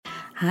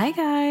Hi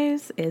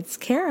guys, it's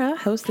Kara,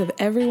 host of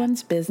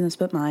Everyone's Business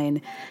But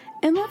Mine.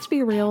 And let's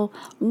be real,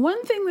 one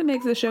thing that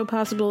makes the show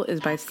possible is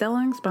by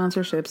selling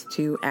sponsorships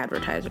to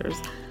advertisers.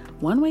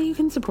 One way you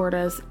can support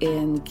us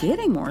in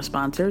getting more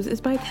sponsors is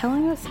by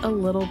telling us a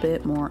little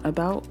bit more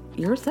about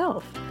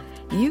yourself.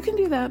 You can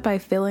do that by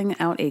filling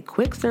out a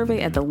quick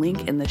survey at the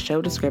link in the show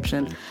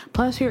description.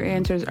 Plus, your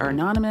answers are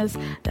anonymous.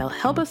 They'll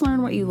help us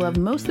learn what you love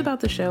most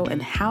about the show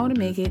and how to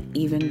make it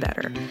even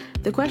better.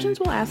 The questions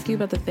will ask you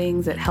about the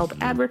things that help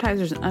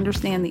advertisers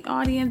understand the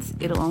audience.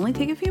 It'll only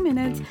take a few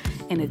minutes,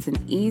 and it's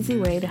an easy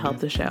way to help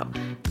the show.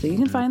 So you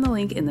can find the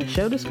link in the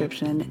show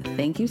description.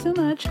 Thank you so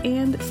much,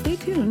 and stay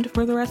tuned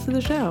for the rest of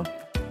the show.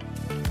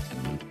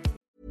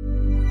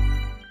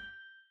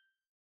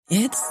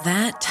 It's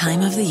that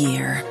time of the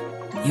year.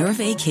 Your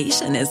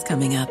vacation is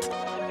coming up.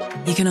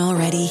 You can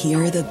already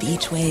hear the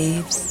beach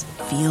waves,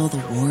 feel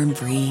the warm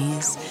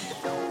breeze,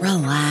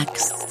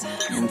 relax,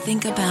 and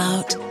think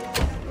about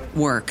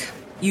work.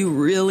 You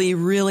really,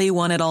 really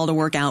want it all to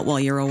work out while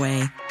you're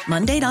away.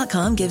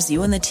 Monday.com gives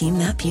you and the team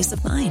that peace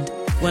of mind.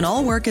 When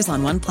all work is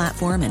on one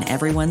platform and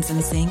everyone's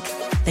in sync,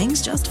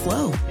 things just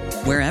flow.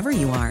 Wherever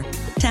you are,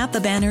 tap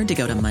the banner to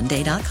go to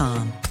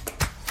Monday.com.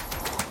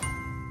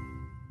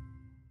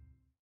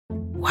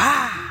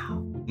 Wow.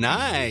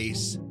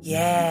 Nice.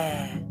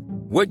 Yeah.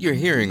 What you're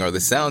hearing are the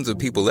sounds of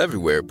people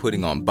everywhere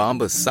putting on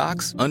Bombas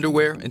socks,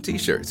 underwear, and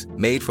T-shirts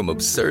made from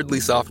absurdly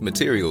soft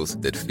materials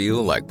that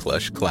feel like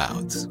plush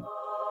clouds.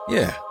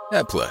 Yeah,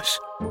 that plush.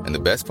 And the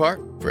best part?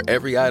 For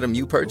every item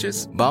you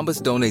purchase,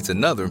 Bombas donates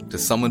another to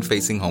someone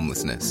facing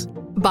homelessness.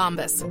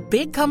 Bombas.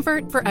 Big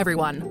comfort for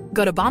everyone.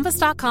 Go to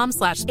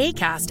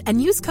bombas.com/ACAST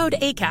and use code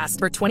ACAST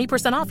for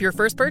 20% off your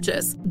first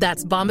purchase.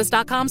 That's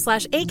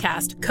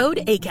bombas.com/ACAST. Code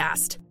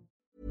ACAST.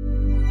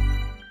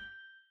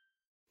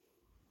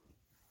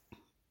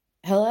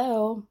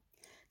 Hello,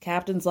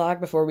 Captain's Log.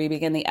 Before we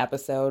begin the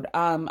episode,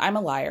 I'm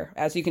a liar.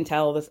 As you can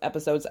tell, this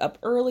episode's up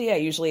early. I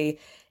usually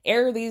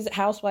air these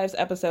Housewives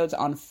episodes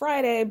on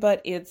Friday,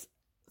 but it's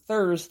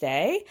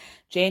Thursday,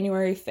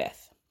 January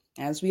 5th.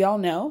 As we all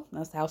know,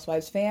 as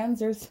Housewives fans,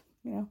 there's,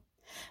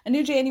 a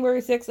new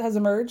January 6th has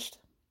emerged,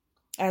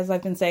 as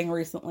I've been saying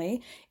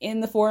recently,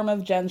 in the form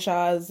of Jen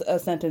Shah's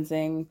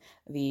sentencing,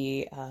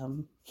 the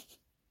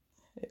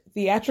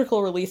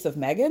theatrical release of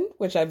Meghan,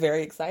 which I'm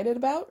very excited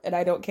about, and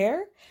I don't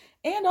care.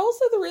 And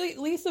also the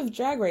release of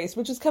Drag Race,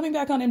 which is coming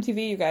back on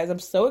MTV, you guys. I'm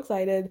so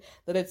excited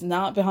that it's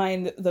not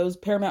behind those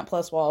Paramount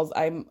Plus walls.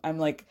 I'm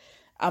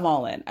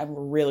all in. I'm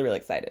really, really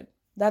excited.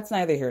 That's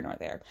neither here nor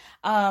there.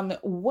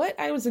 What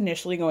I was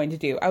initially going to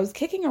do, I was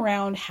kicking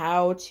around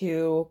how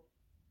to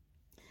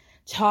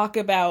talk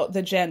about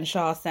the Jen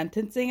Shah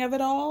sentencing of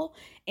it all.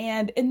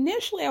 And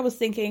initially I was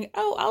thinking,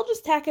 I'll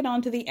just tack it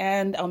on to the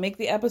end. I'll make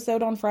the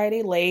episode on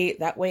Friday late.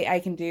 That way I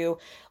can do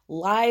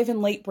live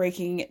and late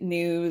breaking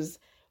news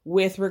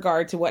with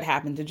regard to what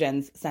happened to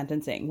Jen's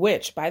sentencing,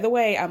 which, by the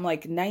way, I'm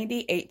like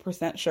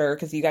 98% sure,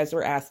 because you guys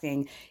were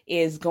asking,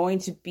 is going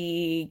to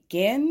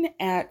begin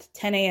at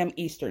 10 a.m.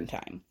 Eastern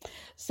time.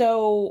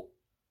 So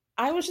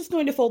I was just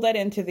going to fold that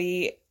into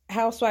the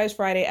Housewives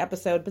Friday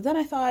episode, but then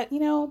I thought,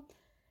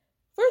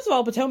 first of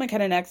all, Potomac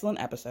had an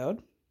excellent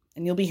episode,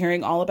 and you'll be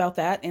hearing all about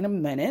that in a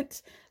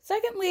minute.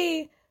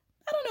 Secondly,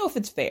 I don't know if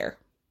it's fair.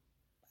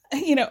 I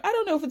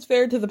don't know if it's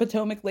fair to the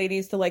Potomac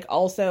ladies to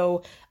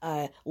also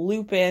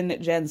loop in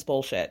Jen's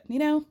bullshit,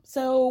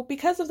 So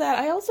because of that,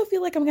 I also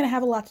feel like I'm going to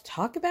have a lot to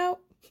talk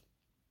about,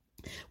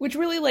 which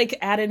really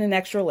added an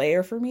extra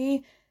layer for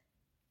me.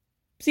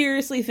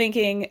 Seriously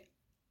thinking,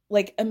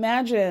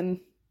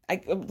 imagining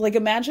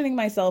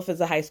myself as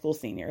a high school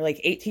senior,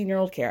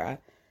 18-year-old Kara.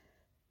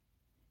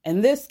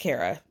 And this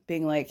Kara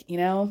being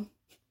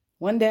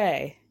one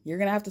day you're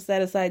going to have to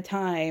set aside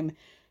time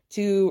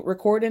to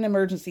record an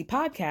emergency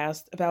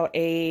podcast about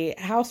a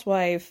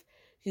housewife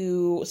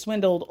who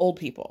swindled old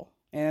people.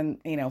 And,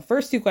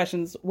 first two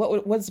questions,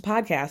 what's a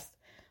podcast?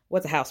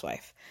 What's a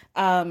housewife?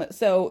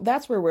 So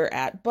that's where we're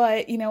at.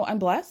 But, I'm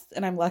blessed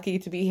and I'm lucky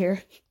to be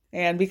here.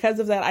 And because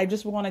of that, I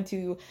just wanted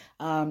to,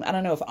 I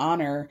don't know if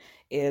honor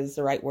is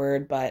the right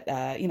word, but,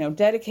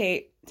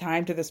 dedicate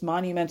time to this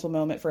monumental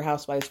moment for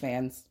Housewives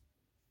fans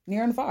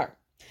near and far.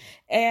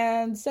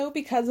 And so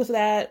because of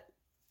that,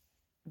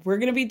 we're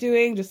going to be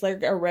doing just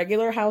like a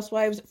regular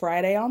Housewives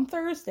Friday on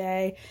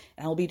Thursday.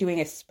 And I'll be doing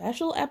a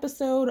special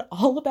episode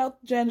all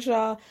about Jen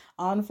Shah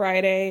on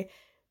Friday.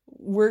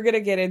 We're going to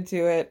get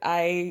into it.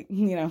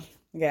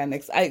 Again,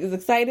 is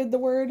excited the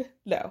word?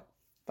 No,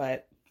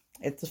 but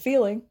it's a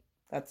feeling.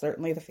 That's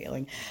certainly the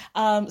feeling.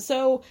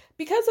 So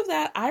because of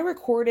that, I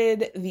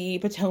recorded the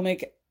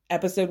Potomac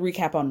episode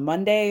recap on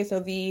Monday. So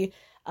the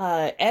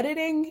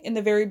editing in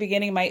the very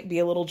beginning might be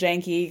a little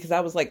janky because I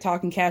was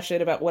talking cash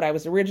shit about what I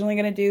was originally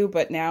going to do,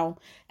 but now,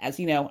 as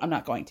you know, I'm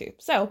not going to.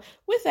 So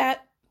with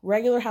that,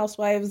 regular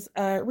Housewives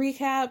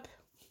recap,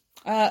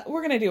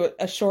 we're going to do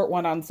a short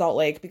one on Salt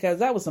Lake because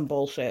that was some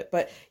bullshit,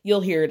 but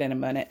you'll hear it in a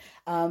minute.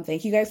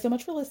 Thank you guys so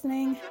much for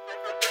listening.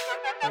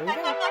 Here we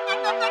go.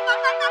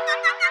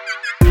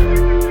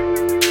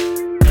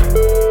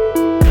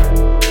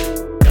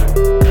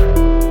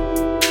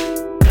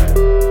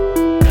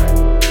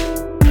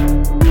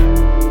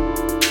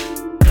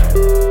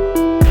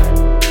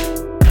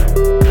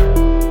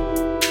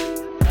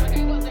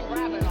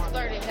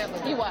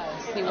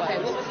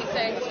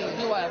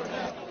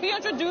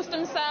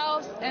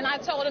 And I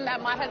told him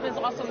that my husband's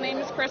also name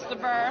is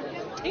Christopher.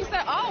 He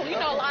said, oh, you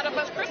know, a lot of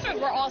us Christopher,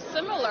 we're all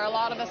similar. A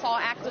lot of us all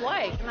act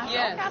alike. And I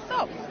said, okay,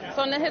 so.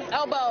 So then his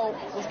elbow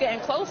was getting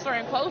closer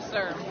and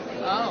closer.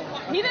 Oh.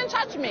 He didn't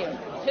touch me.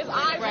 His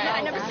eyes were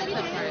I never said he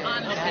did.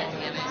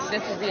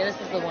 This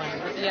is the one.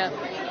 Yeah.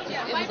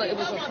 It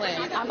was a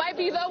plan. I might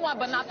be the one,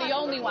 but not the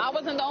only one. I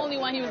wasn't the only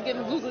one he was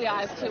giving googly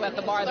eyes to at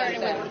the bar that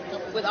day.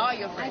 With all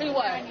your friends. He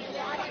was.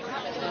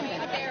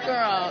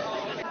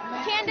 Girl.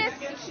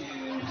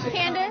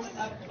 Candace,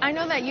 I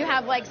know that you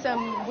have like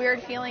some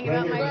weird feeling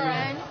about my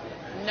friend.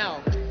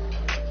 No.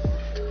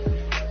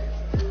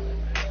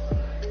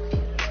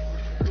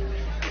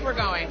 We're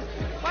going.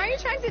 Why are you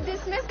trying to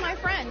dismiss my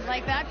friend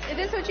like that? Is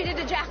this what you did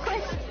to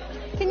Jacqueline?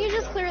 Can you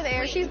just clear the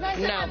air? She's not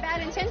have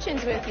bad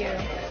intentions with you.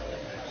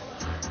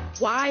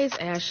 Why is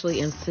Ashley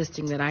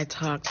insisting that I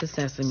talk to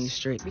Sesame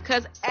Street?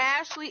 Because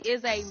Ashley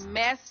is a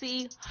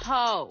messy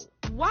hoe.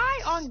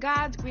 Why on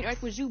God's green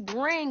earth would you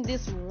bring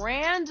this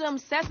random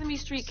Sesame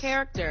Street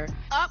character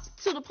up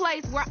to the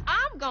place where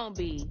I'm gonna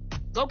be?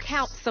 Go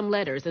count some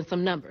letters and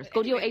some numbers.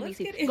 Go do your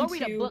ABC. Go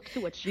read a book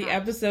to a child. The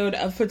episode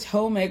of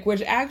Potomac,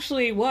 which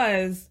actually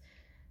was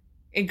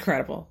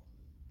incredible.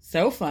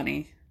 So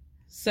funny.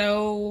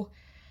 So,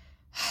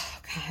 oh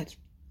God.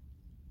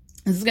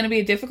 This is going to be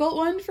a difficult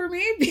one for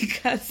me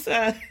because,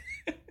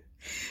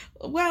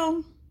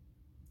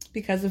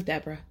 because of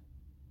Deborah.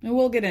 And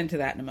we'll get into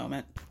that in a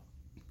moment.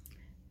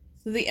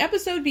 So the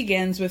episode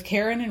begins with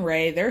Karen and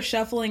Ray. They're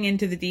shuffling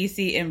into the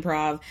DC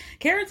Improv.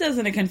 Karen says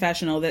in a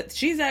confessional that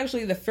she's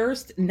actually the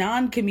first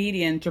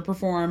non-comedian to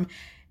perform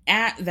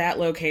at that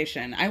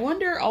location. I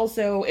wonder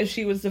also if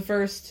she was the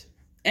first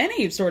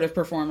any sort of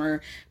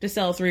performer to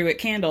sell 3-wick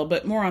candle,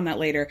 but more on that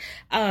later.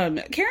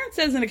 Karen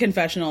says in a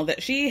confessional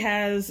that she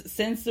has,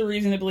 since the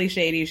Reasonably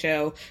Shady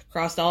show,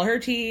 crossed all her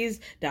T's,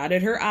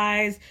 dotted her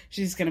I's.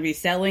 She's going to be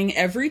selling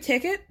every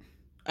ticket,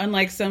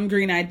 unlike some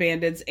green-eyed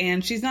bandits,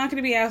 and she's not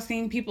going to be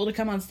asking people to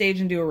come on stage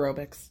and do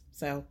aerobics.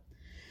 So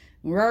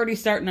we're already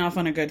starting off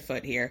on a good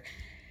foot here.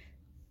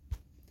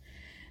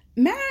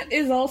 Matt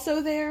is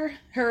also there,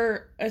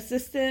 her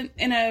assistant,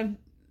 in a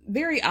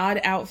very odd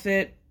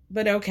outfit,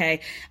 but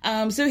okay.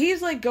 So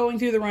he's like going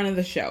through the run of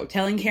the show,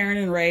 telling Karen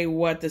and Ray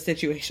what the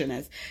situation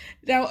is.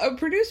 Now, a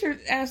producer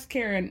asked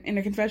Karen in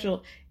a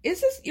confessional,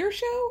 is this your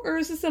show or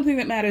is this something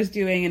that Matt is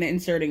doing and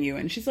inserting you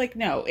in? She's like,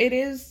 no, it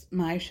is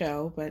my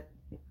show, but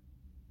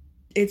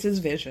it's his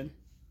vision.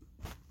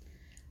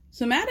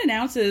 So Matt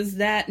announces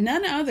that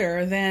none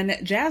other than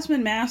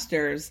Jasmine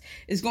Masters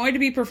is going to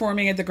be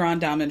performing at the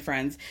Grand Dame and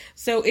Friends.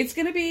 So it's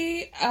going to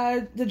be,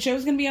 the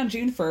show's going to be on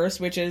June 1st,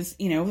 which is,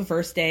 the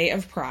first day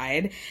of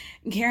Pride.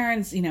 And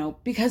Karen's,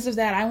 because of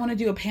that, I want to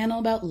do a panel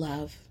about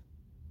love.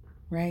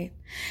 Right?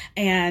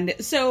 And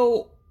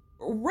so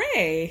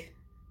Ray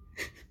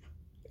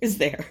is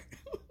there.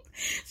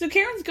 So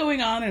Karen's going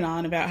on and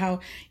on about how,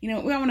 we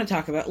want to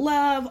talk about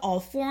love, all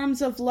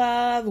forms of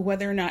love,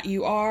 whether or not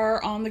you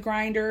are on the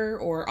grinder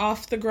or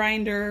off the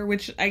grinder,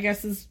 which I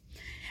guess is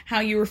how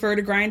you refer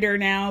to Grindr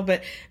now.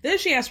 But then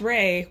she asked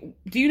Ray,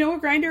 do you know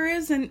what Grindr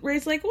is? And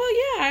Ray's like,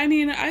 well, yeah,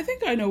 I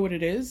think I know what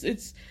it is.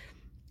 Is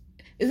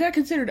that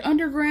considered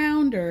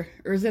underground or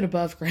is it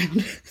above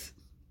ground?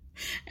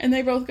 And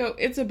they both go,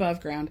 it's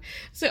above ground.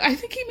 So I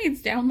think he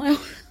means down low.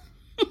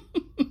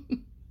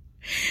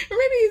 Or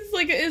maybe it's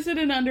like, is it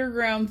an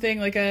underground thing?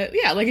 Like a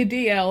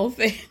DL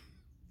thing.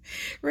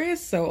 Ray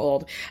is so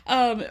old.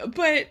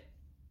 But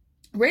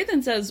Ray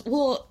then says,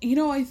 well,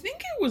 I think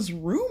it was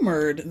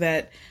rumored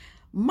that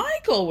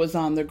Michael was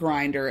on the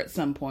grinder at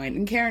some point.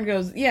 And Karen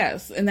goes,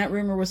 yes. And that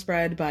rumor was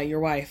spread by your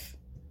wife,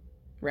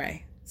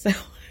 Ray. So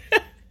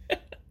then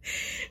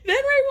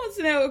Ray wants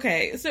to know,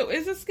 okay, so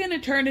is this going to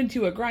turn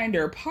into a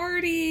grinder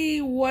party?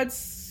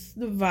 What's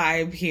the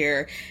vibe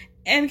here?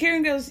 And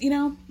Karen goes,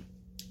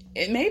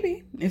 it may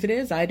be. If it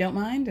is, I don't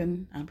mind,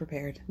 and I'm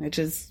prepared, which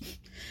is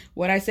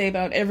what I say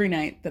about every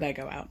night that I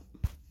go out.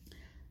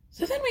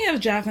 So then we have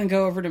Jacqueline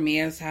go over to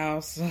Mia's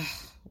house. Ugh,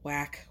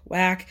 whack.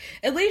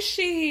 At least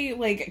she,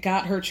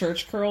 got her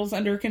church curls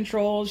under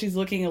control. She's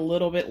looking a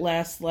little bit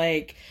less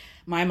like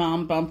my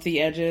mom bumped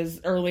the edges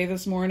early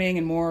this morning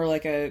and more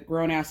like a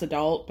grown-ass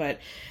adult. But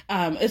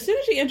as soon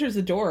as she enters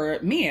the door,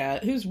 Mia,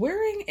 who's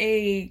wearing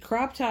a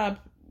crop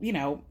top,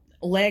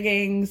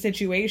 legging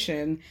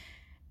situation,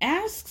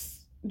 asks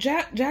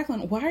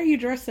Jacqueline, why are you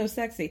dressed so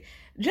sexy?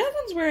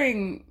 Jacqueline's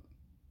wearing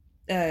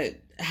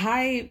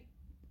high-waisted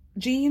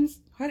jeans.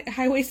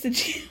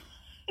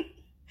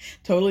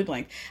 Totally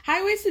blank.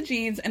 High-waisted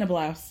jeans and a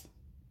blouse.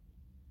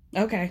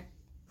 Okay.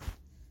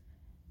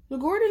 So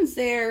Gordon's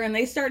there, and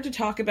they start to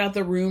talk about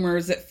the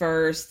rumors at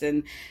first,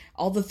 and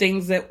all the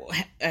things that,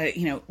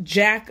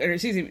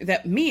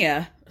 that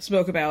Mia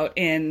spoke about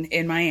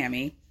in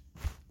Miami.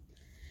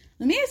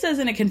 Mia says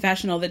in a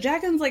confessional that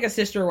Jacqueline's like a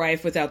sister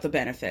wife without the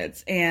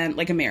benefits, and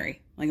like a Mary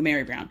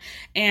Brown.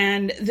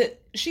 And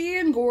that she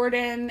and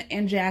Gordon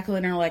and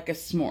Jacqueline are like a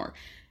s'more.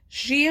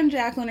 She and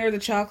Jacqueline are the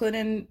chocolate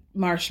and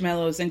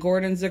marshmallows, and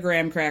Gordon's the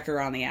graham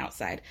cracker on the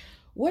outside.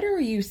 What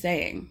are you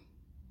saying?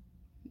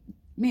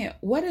 Mia,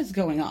 what is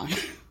going on?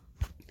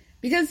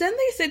 Because then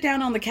they sit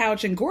down on the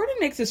couch and Gordon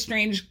makes a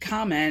strange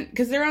comment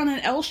because they're on an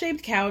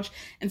L-shaped couch.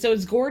 And so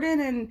it's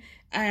Gordon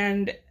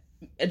and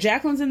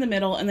Jacqueline's in the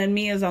middle and then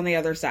Mia's on the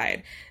other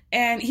side.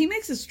 And he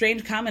makes a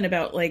strange comment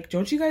about, like,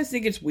 don't you guys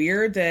think it's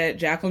weird that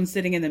Jacqueline's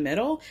sitting in the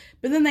middle?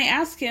 But then they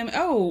ask him,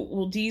 oh,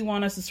 well, do you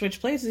want us to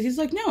switch places? He's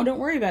like, no, don't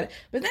worry about it.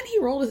 But then he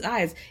rolled his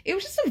eyes. It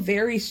was just a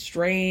very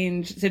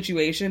strange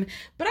situation.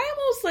 But I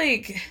almost,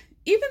 like,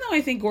 even though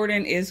I think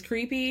Gordon is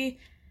creepy,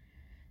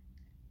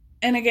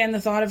 and again, the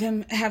thought of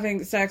him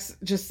having sex,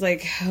 just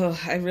like, oh,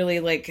 I really,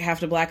 like, have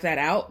to black that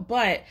out.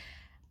 But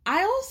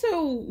I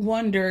also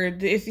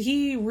wondered if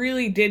he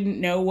really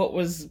didn't know what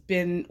has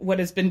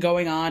been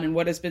going on and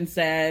what has been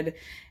said.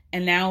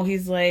 And now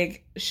he's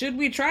like, should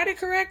we try to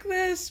correct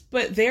this?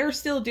 But they're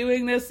still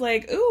doing this,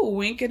 like, ooh,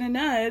 wink and a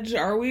nudge.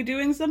 Are we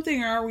doing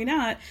something or are we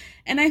not?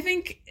 And I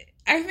think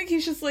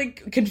he's just,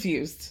 like,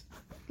 confused.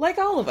 Like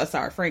all of us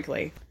are,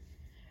 frankly.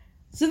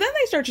 So then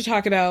they start to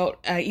talk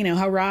about,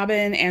 how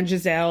Robin and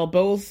Giselle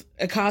both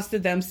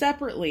accosted them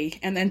separately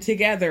and then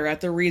together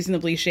at the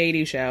Reasonably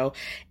Shady show.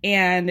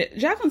 And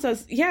Jacqueline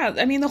says, yeah,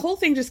 I mean, the whole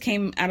thing just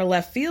came out of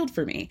left field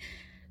for me.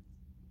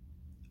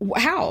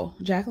 How,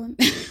 Jacqueline?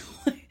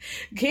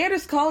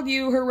 Candace called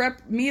you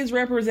Mia's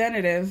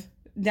representative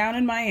down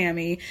in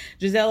Miami.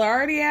 Giselle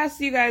already asked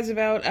you guys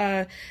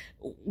about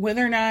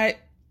whether or not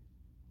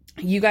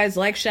you guys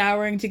like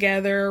showering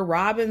together.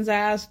 Robin's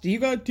asked, do you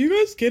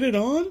guys get it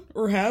on?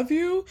 Or have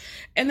you?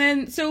 And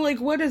then, so, like,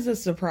 what is a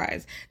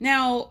surprise?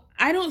 Now,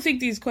 I don't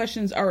think these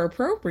questions are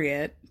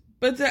appropriate,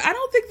 but I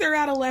don't think they're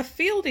out of left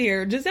field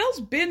here.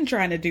 Giselle's been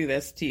trying to do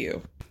this to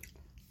you.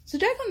 So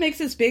Jacqueline makes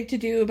this big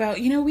to-do about,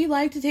 we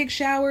like to take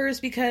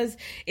showers because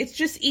it's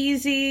just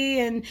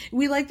easy and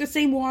we like the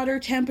same water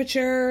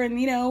temperature and,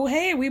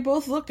 hey, we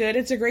both look good.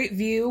 It's a great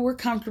view. We're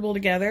comfortable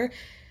together.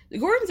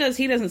 Gordon says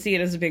he doesn't see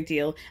it as a big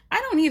deal. I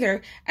don't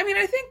either. I mean,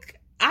 I think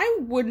I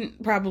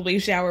wouldn't probably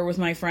shower with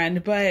my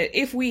friend, but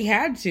if we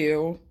had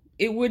to,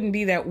 it wouldn't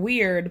be that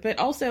weird. But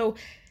also,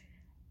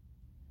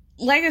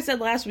 like I said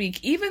last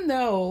week, even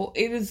though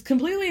it is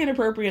completely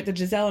inappropriate that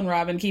Giselle and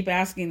Robin keep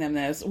asking them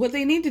this, what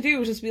they need to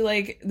do is just be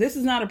like, this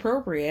is not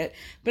appropriate.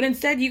 But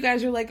instead, you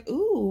guys are like,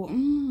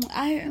 ooh,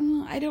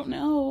 I don't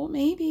know.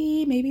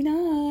 Maybe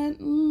not.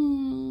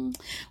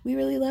 We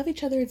really love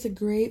each other. It's a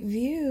great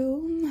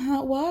view.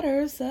 Hot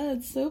water,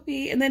 suds,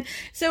 soapy. And then,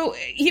 so,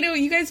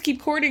 you guys keep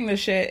courting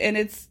this shit, and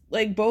it's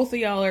like both of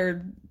y'all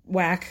are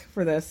whack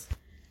for this.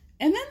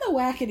 And then the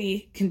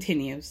wackety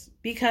continues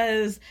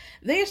because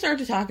they start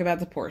to talk about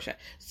the Porsche.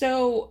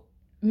 So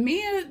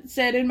Mia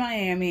said in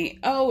Miami,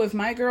 oh, if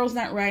my girl's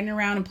not riding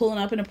around and pulling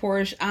up in a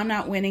Porsche, I'm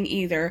not winning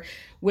either,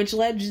 which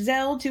led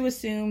Giselle to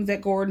assume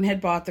that Gordon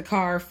had bought the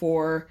car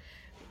for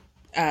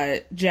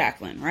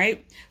Jacqueline,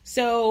 right?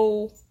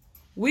 So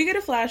we get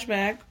a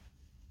flashback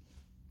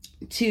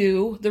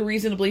to the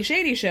Reasonably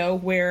Shady show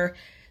where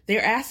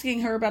they're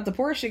asking her about the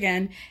Porsche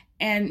again.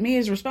 And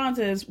Mia's response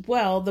is,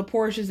 well, the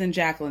Porsche is in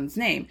Jacqueline's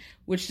name,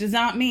 which does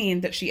not mean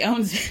that she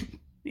owns it.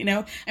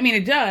 I mean,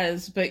 it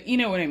does, but you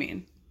know what I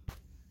mean.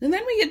 And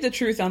then we get the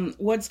truth on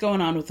what's going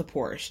on with the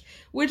Porsche,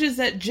 which is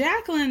that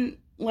Jacqueline,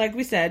 like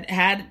we said,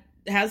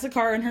 has the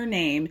car in her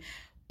name,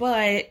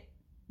 but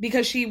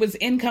because she was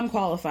income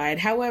qualified.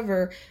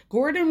 However,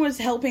 Gordon was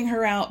helping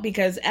her out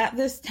because at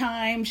this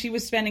time she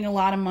was spending a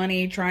lot of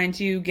money trying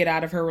to get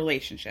out of her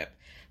relationship.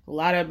 A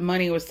lot of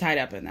money was tied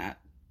up in that.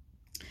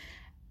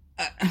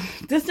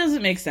 This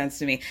doesn't make sense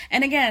to me.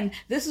 And again,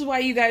 this is why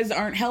you guys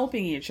aren't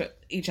helping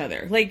each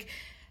other. Like,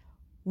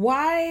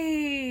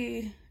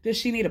 why does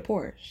she need a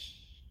Porsche?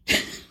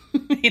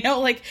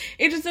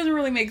 It just doesn't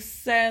really make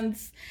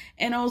sense.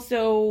 And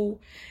also,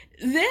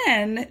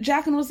 then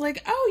Jacqueline was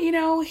like,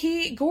 oh,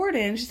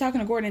 Gordon, she's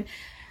talking to Gordon,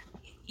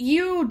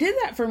 you did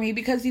that for me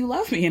because you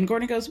love me. And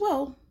Gordon goes,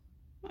 well,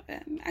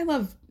 I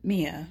love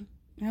Mia.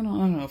 I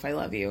don't know if I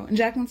love you. And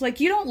Jacqueline's like,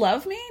 you don't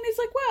love me? And he's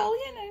like, well,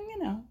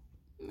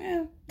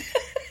 yeah.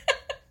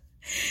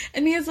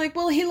 And Mia's like,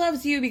 well, he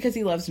loves you because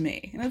he loves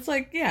me. And it's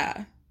like,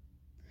 yeah.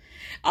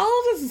 All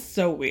of this is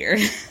so weird.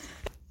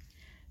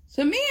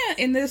 So Mia,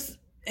 in this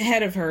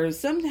head of hers,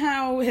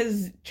 somehow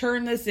has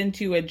turned this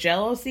into a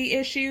jealousy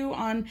issue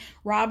on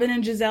Robin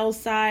and Giselle's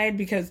side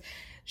because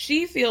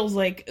she feels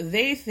like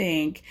they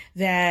think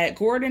that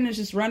Gordon is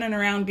just running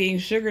around being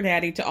sugar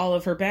daddy to all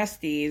of her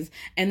besties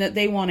and that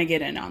they want to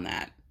get in on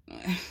that.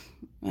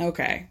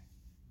 Okay.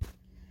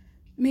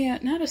 Mia,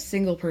 not a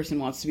single person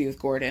wants to be with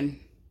Gordon.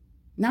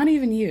 Not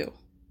even you.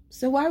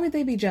 So why would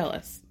they be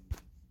jealous?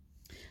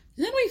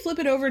 Then we flip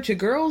it over to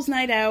girls'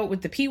 night out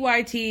with the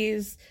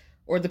PYTs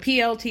or the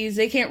PLTs.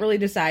 They can't really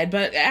decide,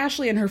 but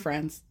Ashley and her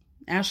friends.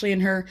 Ashley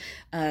and her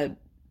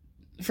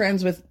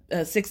friends with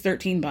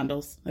 613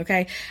 bundles,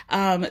 okay?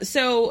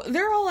 So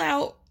they're all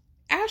out.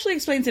 Ashley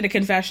explains in a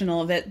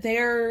confessional that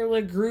they're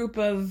a group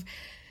of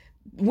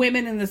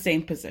women in the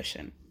same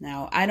position.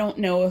 Now, I don't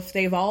know if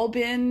they've all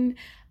been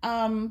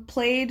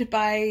played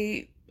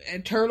by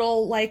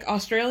turtle-like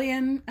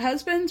Australian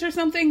husbands or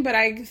something, but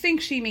I think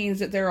she means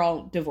that they're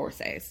all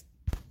divorcees.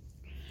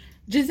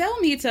 Giselle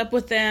meets up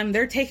with them.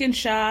 They're taking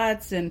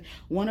shots, and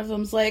one of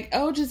them's like,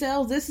 oh,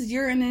 Giselle, this is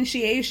your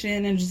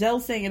initiation. And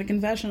Giselle's saying in a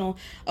confessional,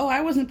 oh,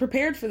 I wasn't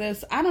prepared for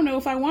this. I don't know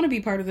if I want to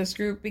be part of this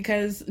group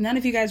because none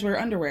of you guys wear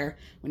underwear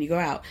when you go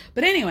out.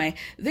 But anyway,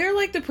 they're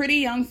like the pretty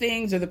young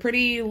things or the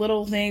pretty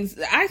little things.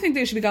 I think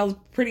they should be called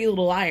pretty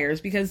little liars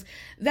because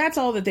that's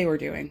all that they were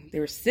doing. They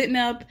were sitting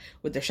up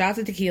with their shots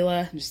of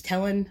tequila and just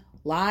telling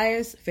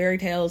lies, fairy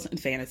tales, and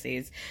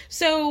fantasies.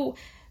 So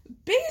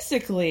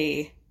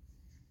basically...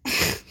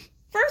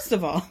 First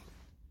of all,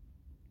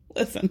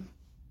 listen,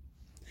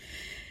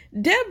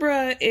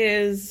 Deborah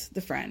is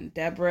the friend.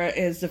 Deborah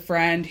is the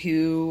friend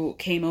who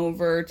came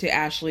over to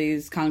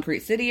Ashley's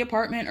Concrete City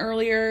apartment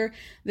earlier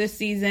this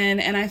season.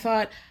 And I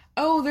thought,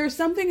 oh, there's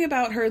something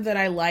about her that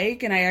I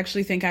like and I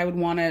actually think I would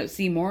want to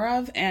see more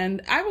of.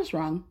 And I was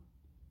wrong.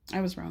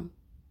 I was wrong.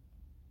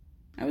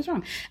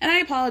 And I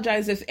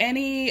apologize if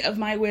any of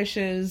my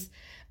wishes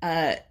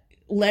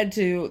led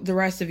to the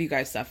rest of you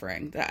guys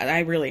suffering. I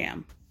really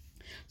am.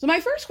 So my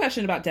first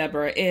question about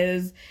Deborah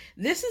is,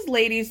 this is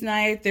ladies'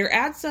 night. They're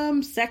at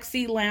some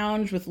sexy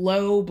lounge with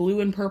low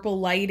blue and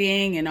purple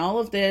lighting and all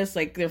of this,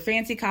 like their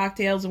fancy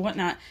cocktails and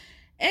whatnot.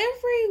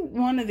 Every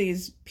one of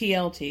these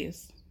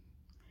PLTs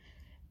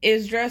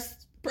is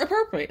dressed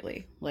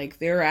appropriately. Like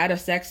they're at a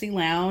sexy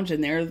lounge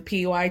and they're the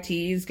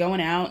PYTs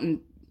going out and,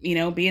 you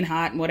know, being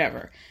hot and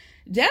whatever.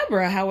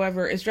 Deborah,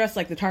 however, is dressed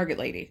like the Target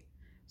lady.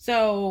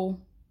 So...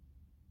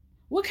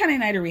 what kind of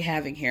night are we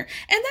having here?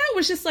 And that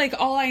was just like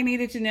all I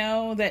needed to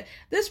know, that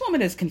this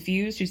woman is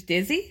confused. She's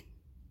dizzy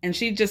and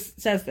she just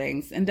says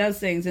things and does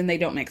things and they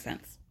don't make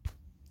sense.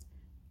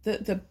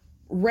 The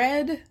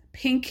red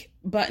pink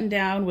button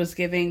down was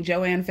giving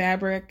Joanne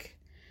Fabric.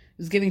 It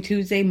was giving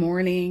Tuesday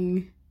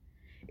Morning.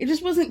 It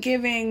just wasn't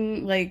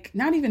giving, like,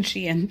 not even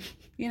Shein,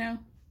 you know?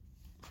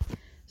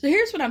 So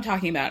here's what I'm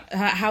talking about,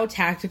 how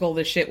tactical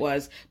this shit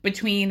was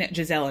between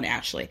Giselle and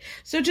Ashley.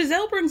 So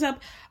Giselle brings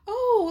up,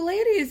 oh,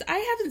 ladies, I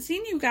haven't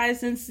seen you guys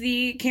since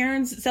the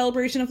Karen's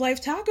Celebration of Life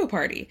taco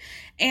party.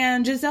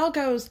 And Giselle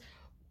goes,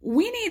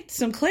 we need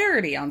some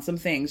clarity on some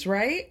things,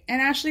 right?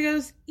 And Ashley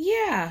goes,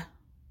 yeah,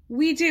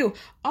 we do.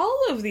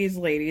 All of these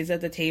ladies at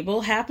the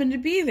table happen to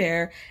be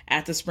there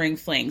at the spring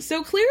fling.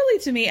 So clearly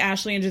to me,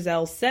 Ashley and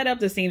Giselle set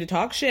up the scene to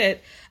talk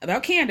shit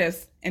about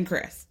Candace and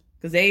Chris.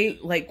 Because they,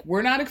 like,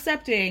 were not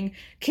accepting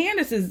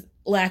Candace's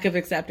lack of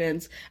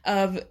acceptance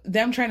of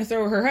them trying to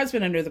throw her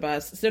husband under the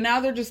bus. So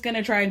now they're just going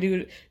to try and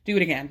do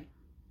it again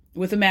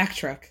with a Mack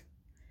truck.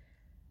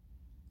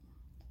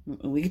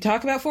 We can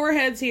talk about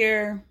foreheads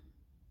here.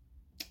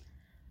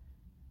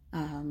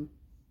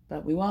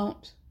 But we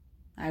won't.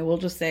 I will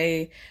just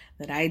say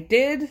that I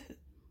did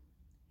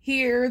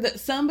hear that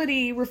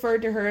somebody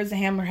referred to her as a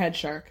hammerhead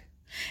shark.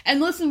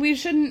 And listen, we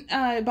shouldn't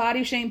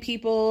body shame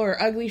people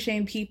or ugly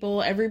shame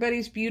people.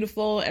 Everybody's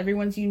beautiful.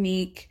 Everyone's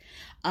unique.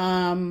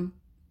 I'm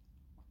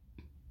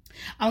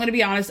going to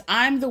be honest.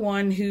 I'm the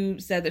one who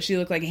said that she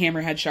looked like a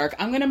hammerhead shark.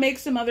 I'm going to make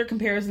some other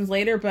comparisons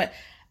later, but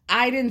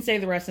I didn't say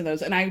the rest of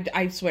those. And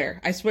I swear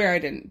I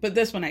didn't. But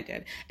this one I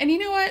did. And you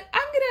know what?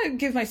 I'm going to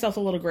give myself a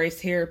little grace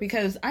here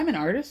because I'm an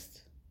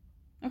artist.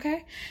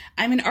 Okay?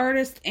 I'm an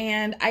artist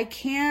and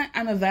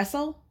I'm a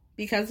vessel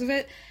because of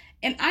it.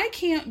 And I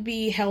can't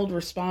be held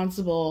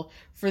responsible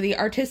for the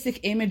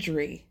artistic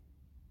imagery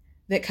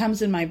that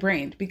comes in my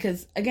brain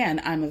because, again,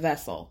 I'm a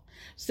vessel.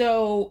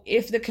 So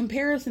if the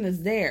comparison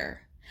is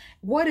there,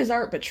 what is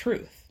art but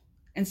truth?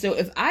 And so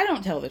if I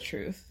don't tell the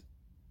truth,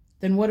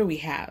 then what do we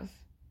have?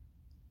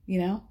 You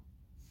know?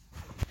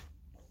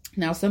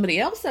 Now,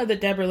 somebody else said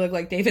that Deborah looked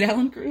like David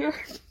Alan Grier.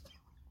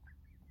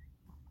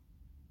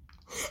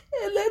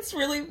 And that's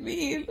really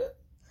mean.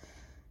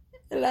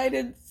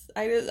 And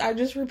I'm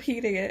just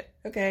repeating it,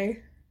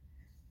 okay?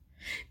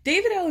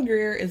 David Alan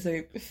Grier is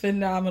a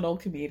phenomenal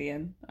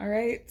comedian, all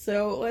right?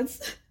 So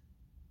let's...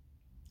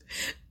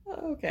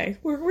 Okay,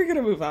 we're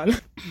gonna move on.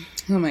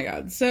 Oh my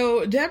god.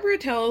 So Deborah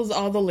tells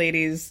all the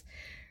ladies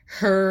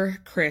her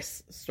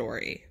Chris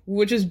story,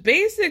 which is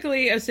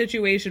basically a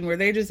situation where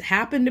they just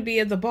happen to be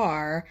at the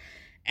bar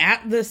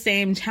at the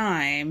same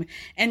time,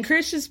 and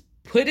Chris just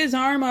put his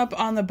arm up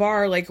on the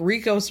bar like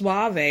Rico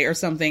Suave or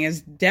something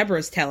as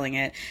Deborah's telling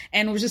it,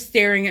 and was just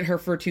staring at her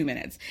for 2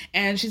 minutes.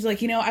 And she's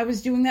like, you know, I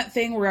was doing that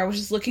thing where I was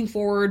just looking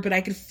forward, but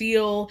I could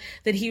feel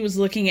that he was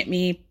looking at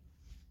me.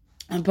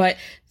 But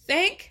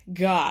thank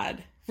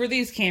God for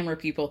these camera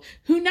people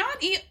who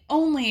not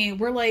only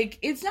were like,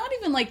 it's not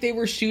even like they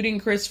were shooting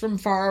Chris from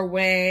far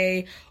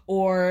away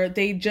or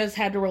they just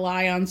had to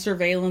rely on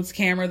surveillance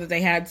camera that they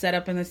had set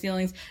up in the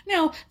ceilings.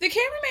 No, the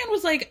cameraman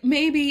was like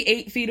maybe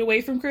 8 feet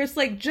away from Chris,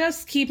 like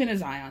just keeping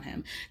his eye on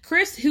him.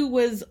 Chris, who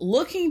was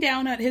looking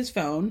down at his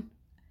phone,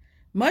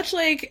 much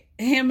like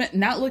him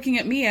not looking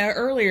at Mia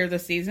earlier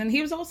this season,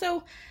 he was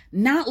also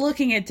not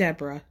looking at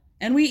Deborah.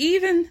 And we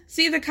even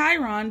see the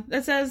chyron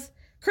that says,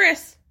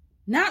 Chris,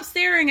 not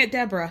staring at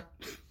Deborah.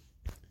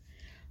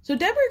 So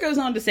Deborah goes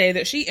on to say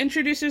that she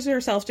introduces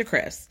herself to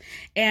Chris.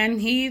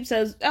 And he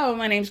says, oh,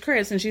 my name's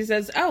Chris. And she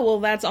says, oh, well,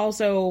 that's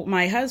also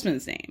my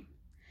husband's name.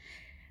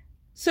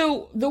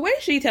 So the way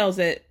she tells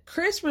it,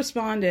 Chris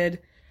responded,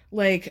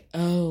 like,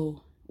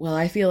 oh, well,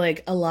 I feel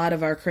like a lot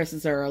of our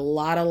Chris's are a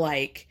lot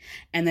alike,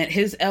 and that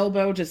his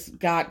elbow just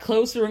got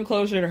closer and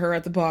closer to her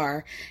at the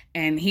bar,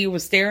 and he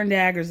was staring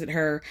daggers at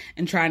her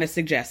and trying to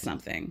suggest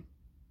something.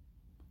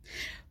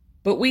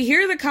 But we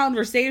hear the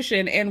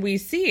conversation and we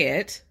see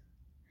it,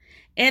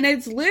 and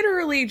it's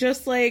literally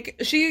just like,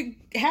 she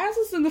has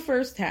us in the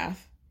first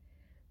half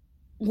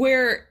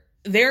where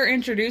they're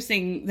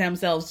introducing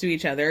themselves to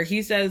each other.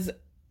 He says,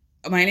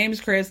 my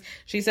name's Chris.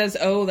 She says,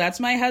 oh, that's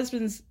my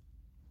husband's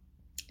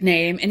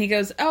name. And he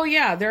goes, oh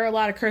yeah, there are a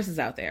lot of Chris's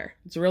out there.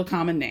 It's a real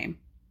common name.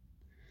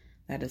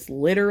 That is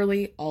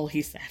literally all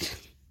he said.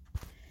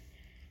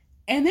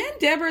 And then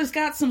Deborah's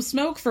got some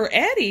smoke for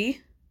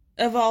Eddie,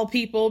 of all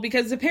people,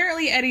 because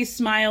apparently Eddie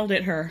smiled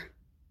at her.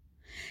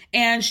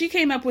 And she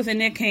came up with a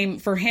nickname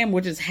for him,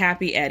 which is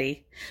Happy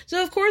Eddie.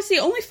 So, of course, the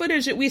only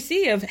footage that we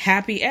see of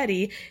Happy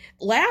Eddie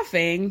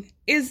laughing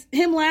is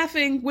him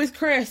laughing with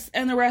Chris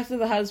and the rest of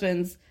the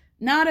husbands,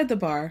 not at the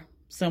bar,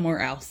 somewhere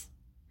else.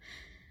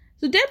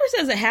 So Deborah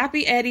says that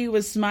Happy Eddie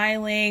was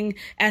smiling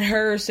at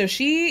her, so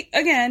she,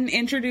 again,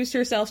 introduced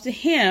herself to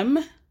him,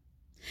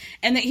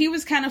 and that he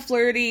was kind of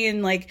flirty,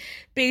 and, like,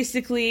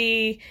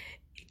 basically,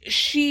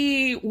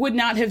 she would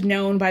not have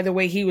known by the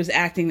way he was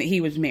acting that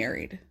he was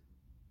married.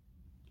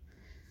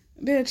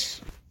 Bitch.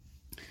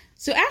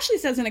 So Ashley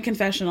says in a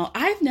confessional,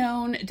 I've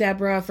known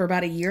Deborah for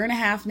about 1.5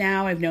 years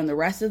now. I've known the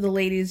rest of the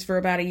ladies for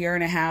about 1.5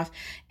 years.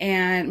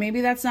 And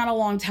maybe that's not a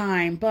long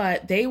time,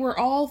 but they were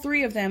all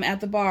 3 of them at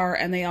the bar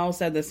and they all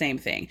said the same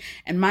thing.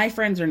 And my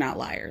friends are not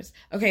liars.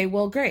 Okay,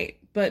 well, great.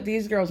 But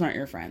these girls aren't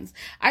your friends.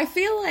 I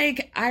feel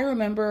like I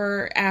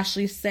remember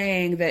Ashley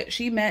saying that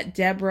she met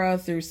Deborah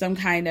through some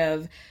kind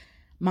of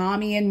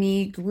Mommy and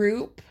Me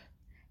group.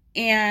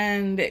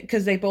 And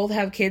because they both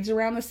have kids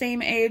around the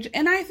same age.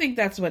 And I think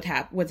that's what's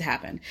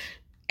happened.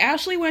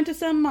 Ashley went to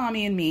some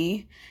Mommy and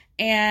Me,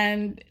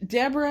 and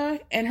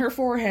Deborah and her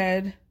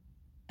forehead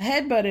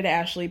headbutted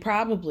Ashley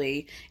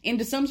probably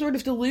into some sort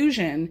of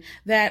delusion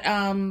that,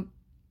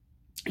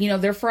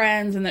 they're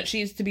friends and that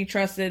she's to be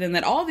trusted and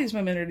that all these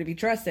women are to be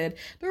trusted.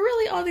 But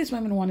really all these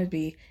women want to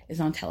be is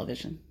on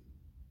television.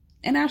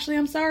 And Ashley,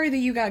 I'm sorry that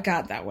you got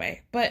that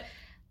way. But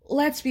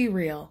let's be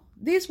real.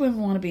 These women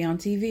want to be on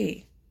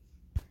TV.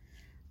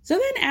 So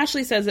then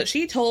Ashley says that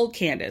she told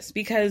Candace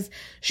because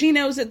she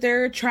knows that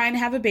they're trying to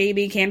have a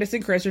baby. Candace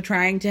and Chris are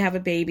trying to have a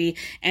baby,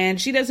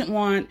 and she doesn't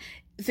want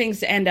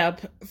things to end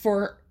up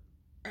for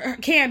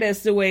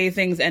Candace the way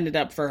things ended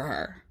up for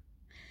her.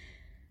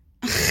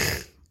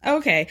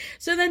 Okay,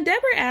 so then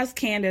Deborah asked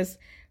Candace,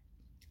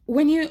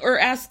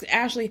 asked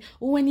Ashley,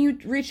 when you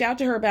reached out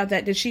to her about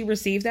that, did she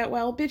receive that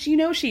well? Bitch, you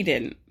know she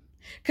didn't.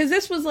 Because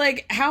this was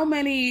like how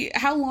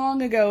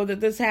long ago that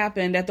this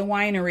happened at the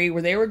winery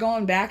where they were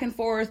going back and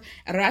forth,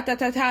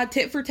 rat-ta-ta-ta,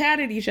 tit for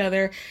tat at each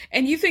other.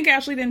 And you think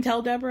Ashley didn't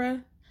tell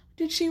Deborah?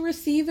 Did she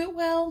receive it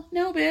well?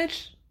 No,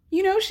 bitch.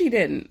 You know she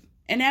didn't.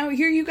 And now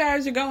here you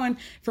guys are going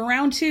for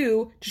round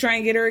 2 to try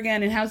and get her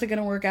again. And how's it going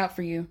to work out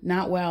for you?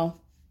 Not well.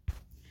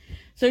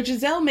 So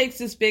Giselle makes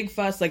this big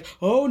fuss like,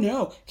 oh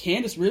no,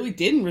 Candace really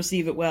didn't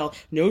receive it well.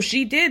 No,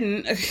 she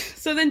didn't.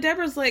 So then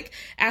Deborah's like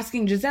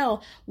asking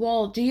Giselle,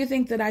 well, do you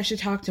think that I should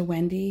talk to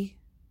Wendy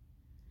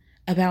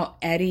about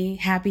Eddie,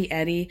 Happy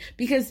Eddie?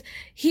 Because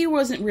he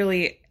wasn't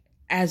really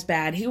as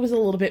bad. He was a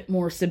little bit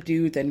more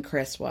subdued than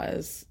Chris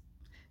was.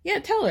 Yeah,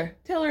 tell her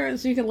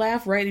so you can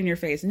laugh right in your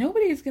face.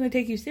 Nobody's going to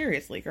take you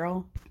seriously,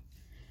 girl.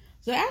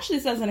 So Ashley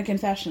says in a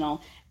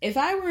confessional, if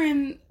I were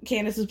in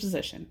Candace's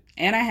position,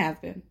 and I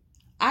have been,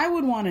 I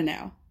would want to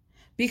know,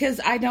 because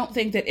I don't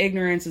think that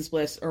ignorance is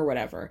bliss or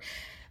whatever.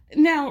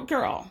 Now,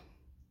 girl,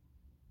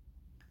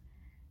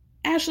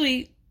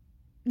 Ashley,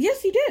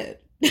 yes, you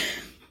did.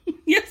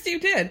 Yes, you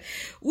did.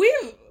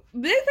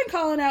 They've been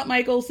calling out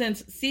Michael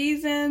since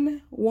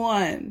season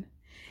 1.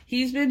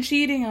 He's been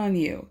cheating on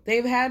you.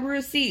 They've had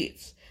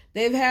receipts.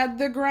 They've had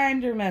the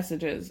Grindr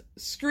messages,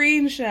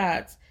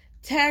 screenshots,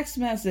 text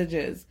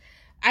messages.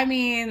 I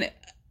mean,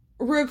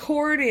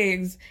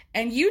 recordings,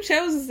 and you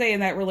chose to stay in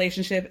that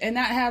relationship and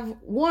not have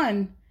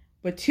 1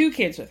 but 2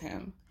 kids with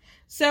him.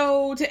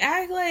 So to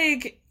act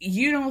like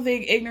you don't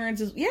think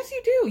ignorance is, yes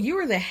you do. You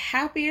were the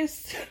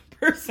happiest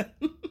person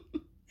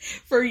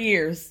for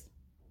years.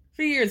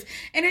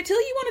 And until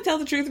you want to tell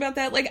the truth about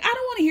that, like, I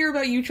don't want to hear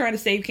about you trying to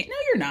save No,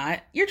 you're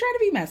not. You're trying to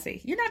be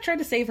messy. You're not trying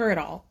to save her at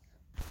all.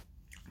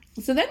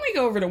 So then we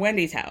go over to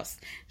Wendy's house.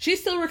 She's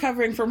still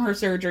recovering from her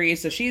surgery,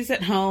 so she's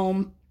at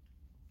home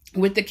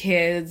with the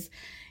kids.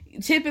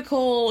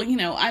 Typical,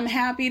 I'm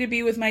happy to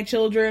be with my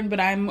children, but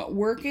I'm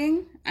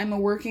working. I'm a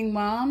working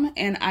mom,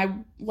 and I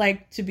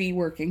like to be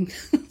working.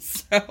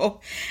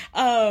 So,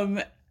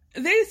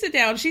 they sit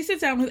down. She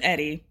sits down with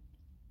Eddie,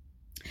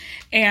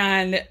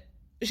 and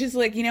she's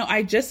like,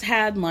 I just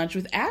had lunch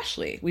with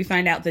Ashley. We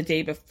find out the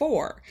day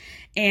before,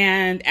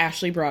 and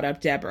Ashley brought up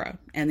Deborah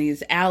and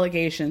these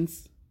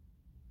allegations,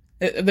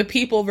 the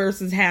people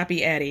versus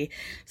Happy Eddie.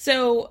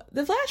 So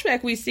the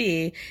flashback we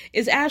see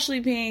is Ashley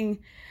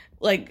being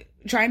like,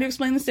 trying to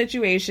explain the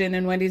situation,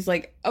 and Wendy's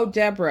like, oh,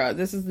 Deborah,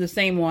 this is the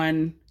same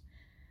one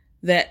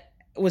that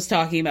was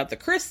talking about the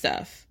Chris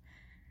stuff.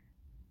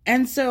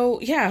 And so,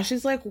 yeah,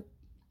 she's like,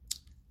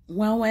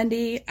 well,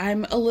 Wendy,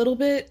 I'm a little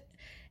bit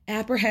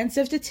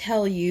apprehensive to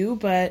tell you,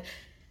 but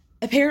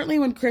apparently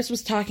when Chris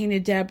was talking to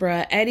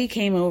Deborah, Eddie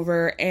came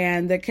over,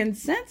 and the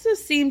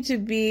consensus seemed to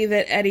be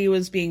that Eddie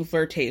was being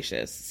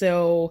flirtatious.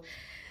 So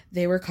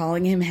they were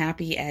calling him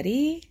Happy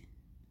Eddie.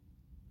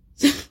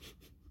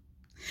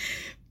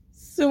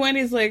 So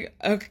Wendy's like,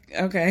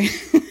 okay.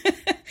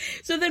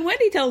 So then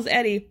Wendy tells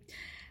Eddie,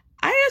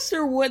 I asked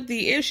her what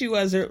the issue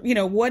was, or,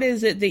 what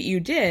is it that you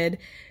did?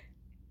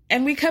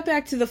 And we cut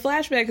back to the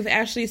flashback of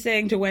Ashley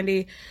saying to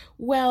Wendy,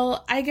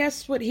 well, I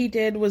guess what he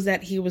did was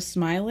that he was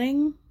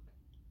smiling.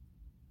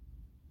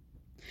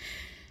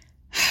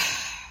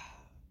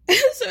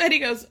 So Eddie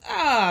goes,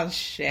 oh,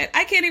 shit,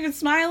 I can't even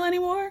smile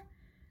anymore?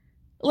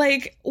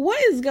 Like,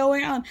 what is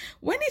going on?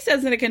 Wendy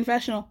says in a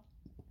confessional,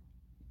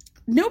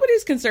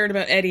 nobody's concerned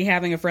about Eddie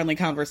having a friendly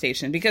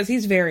conversation because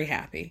he's very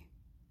happy.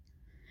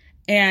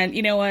 And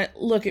you know what?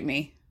 Look at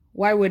me.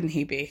 Why wouldn't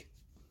he be?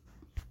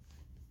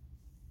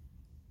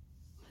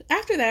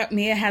 After that,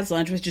 Mia has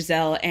lunch with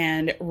Giselle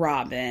and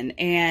Robin,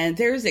 and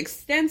there's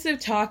extensive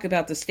talk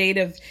about the state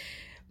of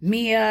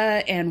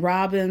Mia and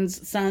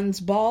Robin's son's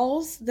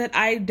balls that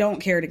I don't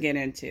care to get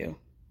into.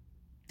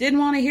 Didn't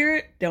want to hear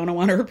it, don't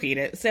want to repeat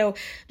it. So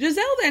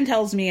Giselle then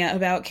tells Mia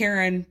about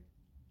Karen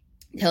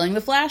telling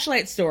the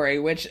flashlight story,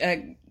 which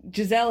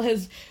Giselle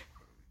has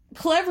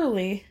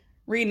cleverly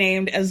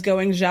renamed as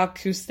going Jacques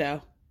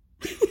Cousteau.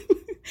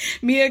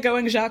 Mia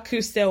going Jacques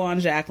Cousteau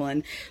on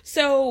Jacqueline.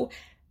 So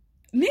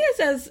Mia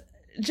says,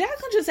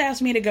 Jacqueline just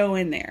asked me to go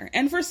in there.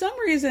 And for some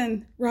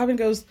reason, Robin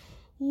goes,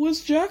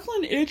 was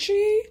Jacqueline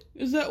itchy?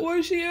 Is that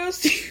why she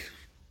asked you?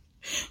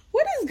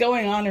 What is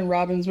going on in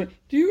Robin's room?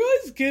 Do you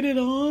guys get it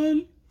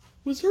on?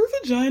 Was her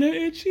vagina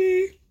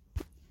itchy?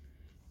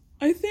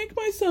 I think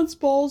my son's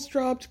balls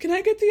dropped. Can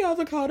I get the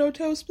avocado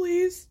toast,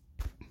 please?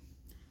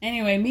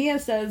 Anyway, Mia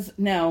says,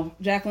 no,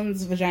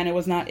 Jacqueline's vagina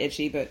was not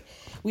itchy, but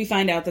we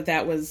find out that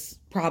that was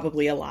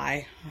probably a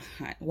lie.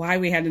 Why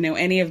we had to know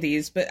any of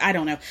these, but I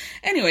don't know.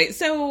 Anyway,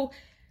 so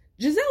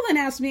Giselle then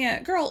asked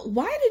Mia, girl,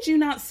 why did you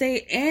not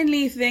say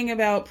anything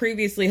about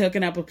previously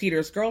hooking up with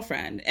Peter's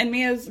girlfriend? And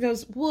Mia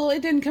goes, well,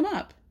 it didn't come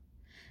up.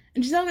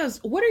 And Giselle goes,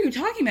 what are you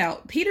talking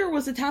about? Peter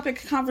was the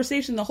topic of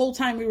conversation the whole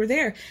time we were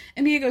there.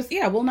 And Mia goes,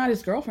 yeah, well, not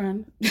his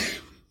girlfriend.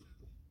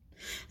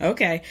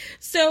 Okay.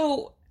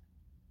 So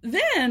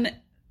then,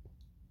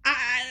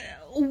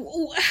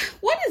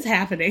 what is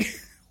happening?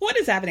 What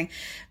is happening?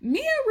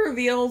 Mia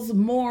reveals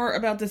more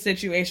about the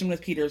situation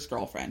with Peter's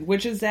girlfriend,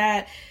 which is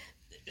that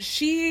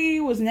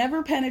she was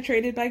never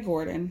penetrated by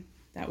Gordon.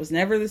 That was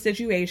never the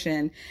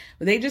situation.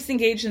 They just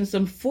engaged in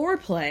some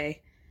foreplay.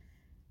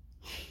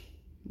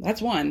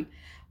 That's one.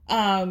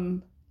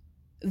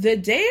 The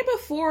day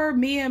before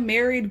Mia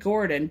married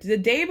Gordon, the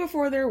day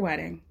before their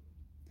wedding.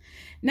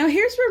 Now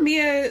here's where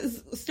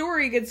Mia's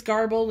story gets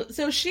garbled.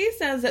 So she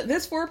says that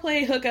this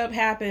foreplay hookup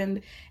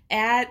happened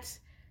at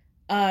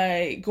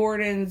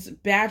Gordon's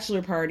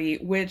bachelor party,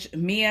 which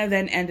Mia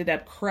then ended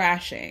up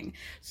crashing.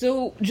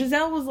 So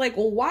Giselle was like,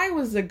 well, why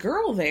was the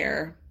girl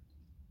there?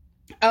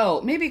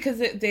 Oh, maybe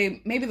because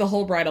maybe the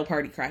whole bridal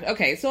party crashed.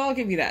 Okay, so I'll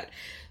give you that.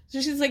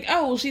 So she's like,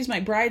 oh, well, she's my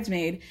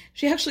bridesmaid.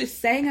 She actually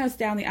sang us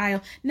down the aisle.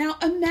 Now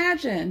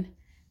imagine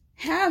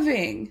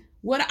having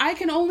what I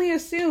can only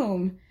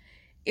assume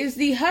is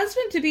the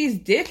husband-to-be's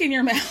dick in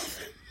your mouth.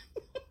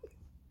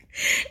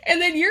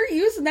 And then you're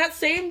using that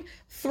same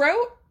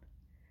throat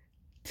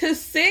to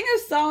sing a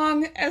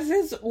song as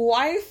his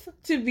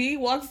wife-to-be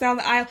walks down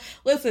the aisle.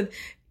 Listen,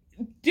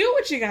 do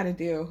what you gotta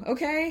do,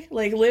 okay?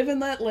 Like, live and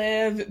let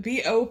live.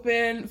 Be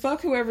open.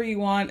 Fuck whoever you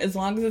want, as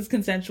long as it's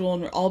consensual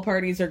and all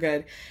parties are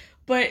good.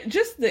 But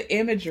just the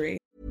imagery.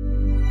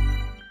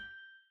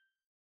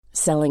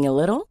 Selling a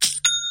little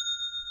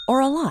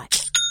or a lot?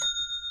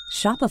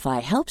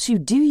 Shopify helps you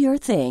do your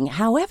thing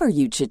however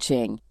you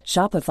cha-ching.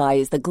 Shopify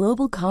is the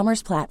global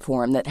commerce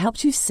platform that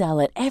helps you sell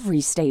at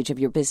every stage of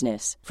your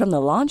business. From the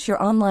launch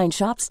your online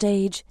shop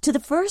stage to the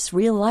first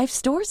real-life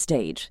store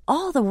stage,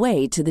 all the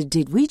way to the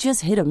did we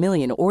just hit a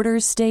million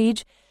orders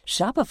stage.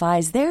 Shopify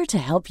is there to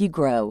help you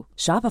grow.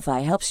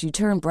 Shopify helps you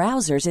turn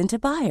browsers into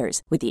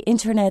buyers with the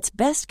internet's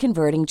best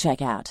converting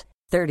checkout.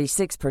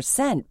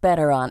 36%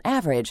 better on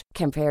average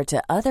compared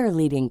to other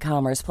leading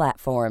commerce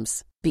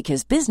platforms.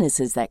 Because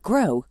businesses that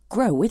grow,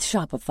 grow with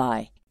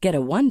Shopify. Get a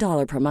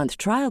 $1 per month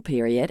trial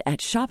period at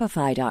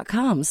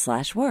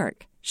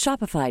shopify.com/work.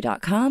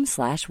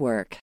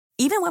 Shopify.com/work.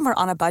 Even when we're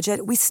on a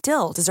budget, we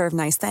still deserve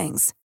nice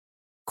things.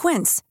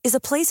 Quince is a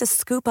place to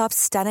scoop up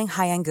stunning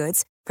high-end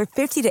goods for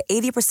 50 to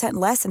 80%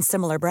 less than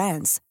similar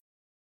brands.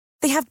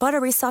 They have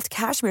buttery soft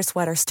cashmere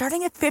sweaters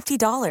starting at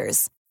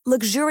 $50,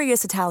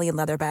 luxurious Italian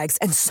leather bags,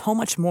 and so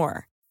much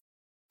more.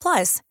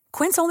 Plus,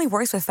 Quince only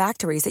works with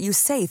factories that use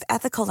safe,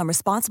 ethical, and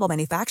responsible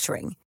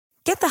manufacturing.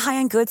 Get the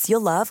high-end goods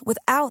you'll love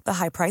without the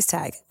high price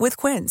tag with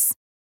Quince.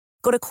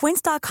 Go to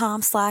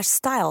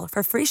quince.com/style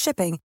for free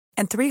shipping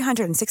and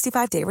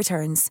 365-day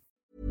returns.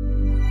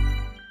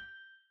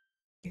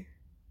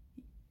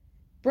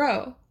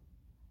 Bro,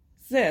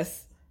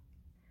 sis,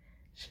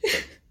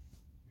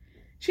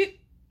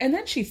 she And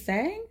then she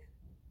sang?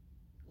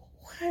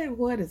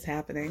 What is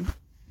happening?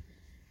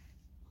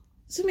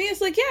 So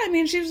Mia's like, yeah, I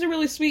mean, she was a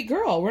really sweet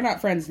girl. We're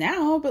not friends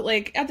now, but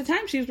like at the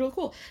time she was real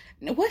cool.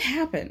 What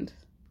happened?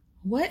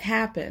 It's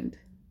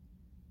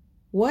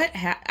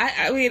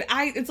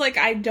like,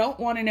 I don't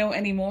want to know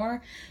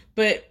anymore,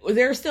 but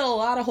there's still a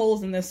lot of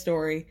holes in this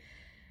story.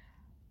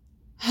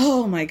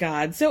 Oh my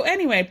God. So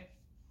anyway,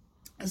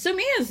 so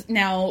Mia's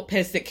now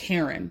pissed at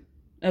Karen,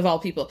 of all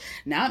people.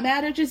 Not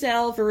mad at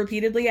Giselle for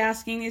repeatedly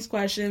asking these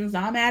questions.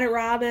 Not mad at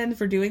Robin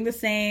for doing the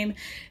same.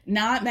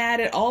 Not mad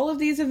at all of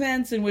these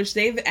events in which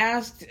they've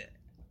asked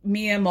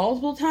Mia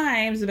multiple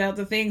times about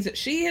the things that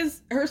she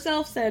has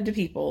herself said to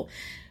people.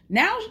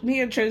 Now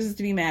Mia chooses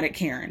to be mad at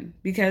Karen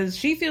because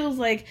she feels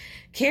like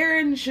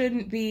Karen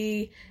shouldn't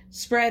be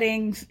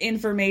spreading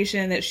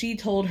information that she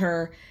told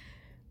her,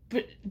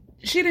 but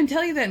she didn't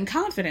tell you that in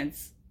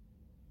confidence.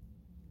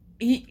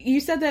 You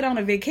said that on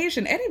a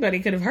vacation. Anybody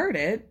could have heard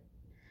it,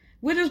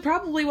 which is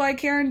probably why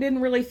Karen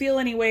didn't really feel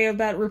any way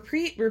about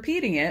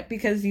repeating it,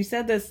 because you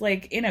said this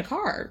like in a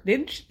car.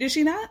 Did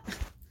she not?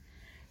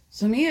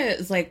 So Mia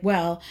is like,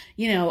 well,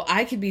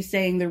 I could be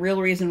saying the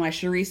real reason why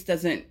Charisse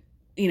doesn't,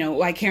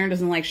 why Karen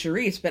doesn't like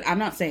Charisse, but I'm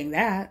not saying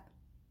that.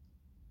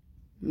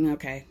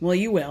 Okay, well,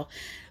 you will.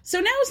 So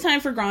now it's time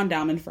for Grand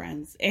Dame and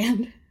Friends.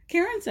 And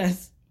Karen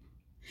says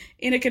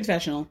in a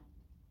confessional,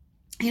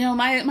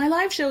 my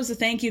live show is a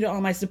thank you to all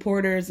my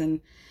supporters,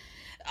 and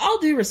all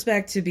due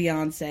respect to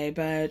Beyonce,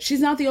 but she's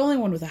not the only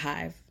one with a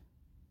hive,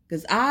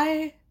 because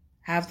I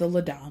have the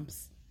La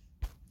Dames.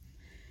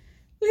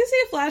 We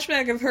see a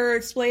flashback of her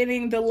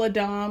explaining the La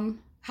Dame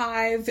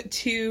hive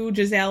to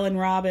Giselle and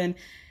Robin.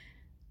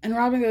 And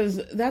Robin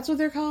goes, that's what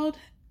they're called?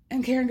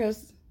 And Karen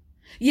goes,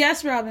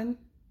 yes, Robin.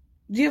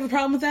 Do you have a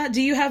problem with that?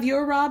 Do you have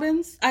your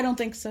Robins? I don't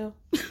think so.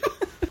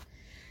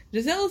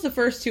 Giselle is the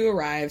first to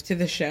arrive to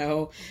the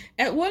show.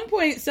 At one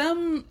point,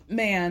 some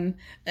man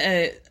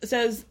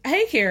says,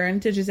 hey, Karen,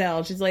 to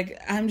Giselle. She's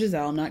like, I'm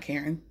Giselle, I'm not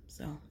Karen.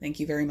 So thank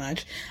you very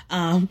much.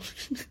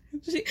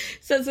 She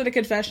says in a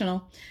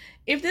confessional,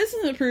 if this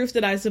isn't proof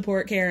that I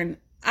support Karen,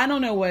 I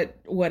don't know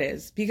what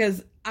is,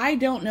 because I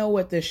don't know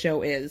what this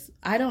show is.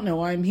 I don't know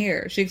why I'm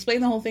here. She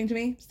explained the whole thing to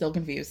me. Still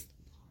confused.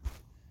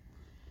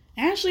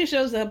 Ashley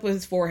shows up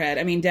with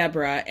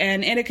Deborah,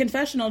 and in a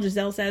confessional,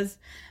 Giselle says,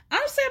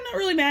 honestly, I'm not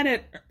really mad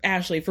at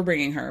Ashley for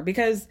bringing her,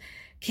 because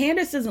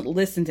Candace doesn't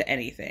listen to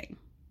anything.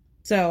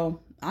 So,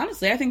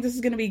 honestly, I think this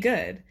is going to be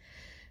good.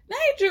 Now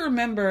I have to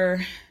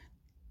remember,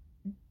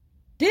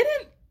 was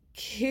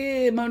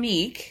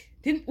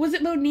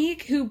it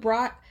Monique who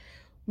brought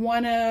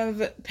one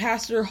of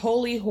Pastor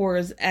Holy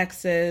Whore's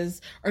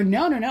exes, or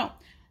no,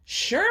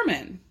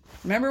 Sherman.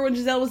 Remember when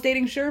Giselle was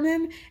dating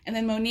Sherman, and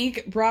then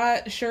Monique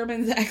brought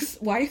Sherman's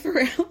ex-wife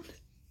around?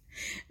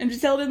 And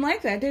Giselle didn't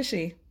like that, did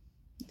she?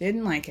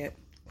 Didn't like it.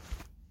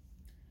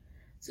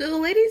 So the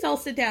ladies all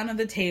sit down at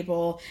the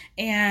table,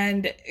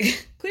 and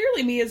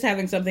clearly Mia's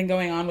having something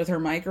going on with her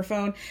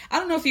microphone. I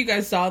don't know if you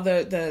guys saw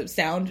the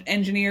sound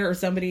engineer or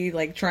somebody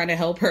like trying to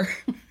help her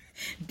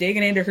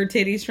digging into her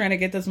titties trying to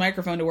get this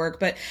microphone to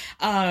work. But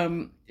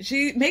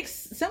she makes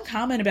some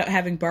comment about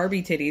having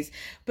Barbie titties.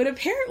 But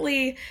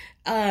apparently,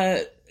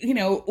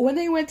 when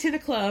they went to the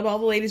club, all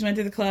the ladies went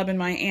to the club in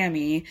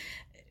Miami,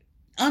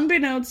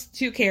 unbeknownst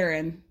to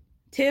Karen,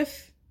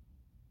 Tiff,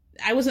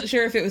 I wasn't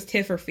sure if it was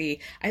Tiff or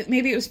Fee.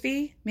 Maybe it was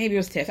Fee. Maybe it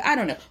was Tiff. I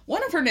don't know.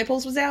 One of her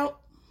nipples was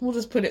out. We'll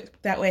just put it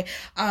that way.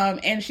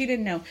 And she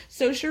didn't know.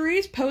 So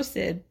Charisse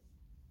posted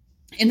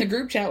in the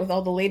group chat with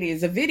all the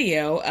ladies a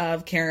video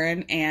of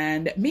Karen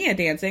and Mia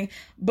dancing.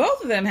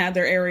 Both of them had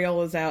their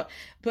areolas out,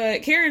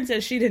 but Karen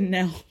says she didn't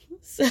know.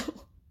 So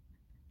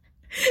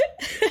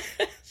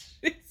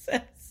she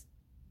says,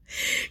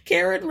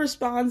 Karen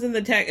responds in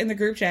the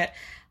group chat,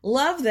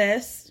 love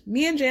this.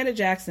 Me and Janet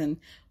Jackson.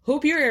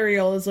 Hope your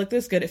areolas look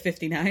this good at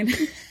 59.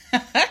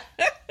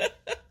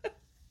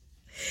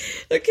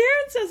 But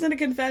Karen says in a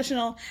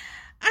confessional,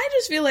 I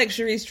just feel like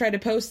Charisse tried to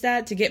post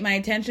that to get my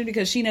attention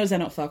because she knows I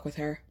don't fuck with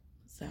her.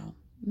 So I'm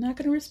not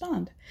going to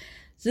respond.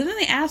 So then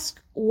they ask,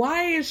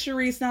 why is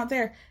Charisse not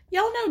there?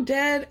 Y'all know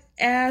dead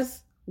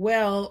as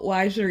well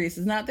why Charisse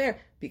is not there.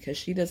 Because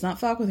she does not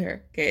fuck with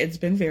her. Okay, it's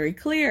been very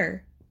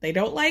clear. They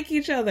don't like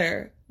each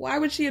other. Why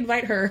would she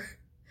invite her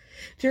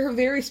to her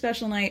very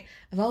special night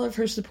of all of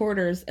her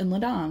supporters and La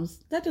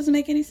Dames? That doesn't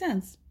make any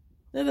sense.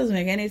 That doesn't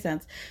make any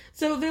sense.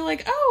 So they're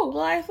like, oh,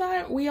 well, I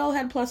thought we all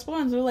had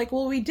 +1s. They're like,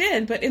 well, we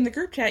did. But in the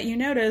group chat, you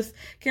notice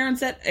Karen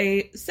set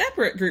a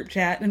separate group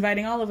chat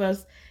inviting all of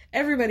us,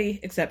 everybody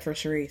except for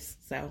Charisse.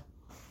 So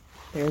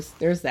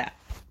there's that.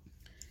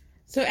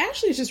 So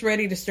Ashley's just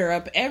ready to stir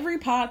up every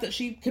pot that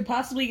she could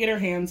possibly get her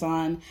hands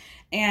on.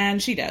 And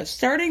she does,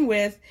 starting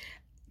with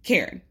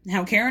Karen.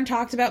 How Karen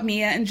talked about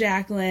Mia and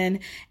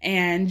Jacqueline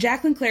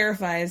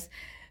clarifies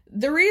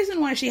the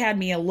reason why she had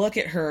Mia look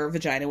at her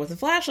vagina with a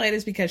flashlight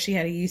is because she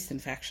had a yeast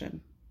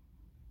infection.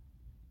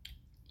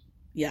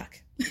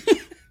 Yuck.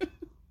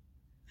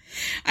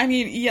 I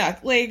mean,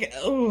 yuck. Like,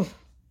 oh.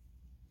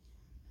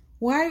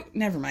 Why?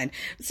 Never mind.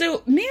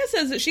 So Mia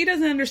says that she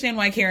doesn't understand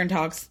why Karen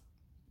talks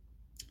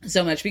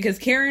so much because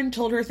Karen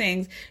told her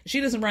things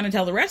she doesn't run and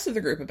tell the rest of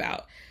the group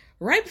about.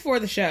 Right before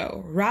the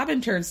show,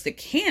 Robin turns to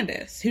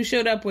Candace, who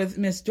showed up with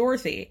Miss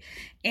Dorothy,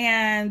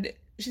 and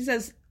she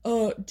says,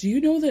 do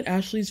you know that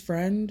Ashley's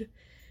friend,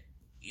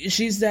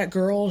 she's that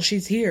girl,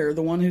 she's here,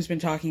 the one who's been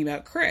talking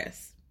about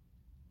Chris.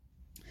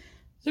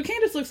 So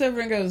Candace looks over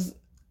and goes,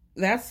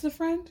 that's the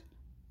friend?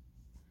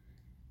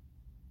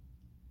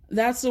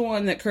 That's the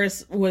one that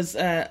Chris was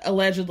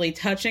allegedly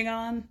touching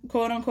on,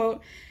 quote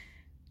unquote.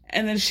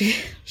 And then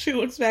she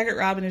looks back at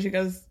Robin and she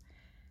goes,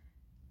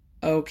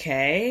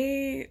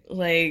 okay,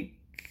 like,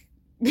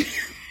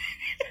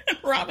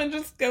 Robin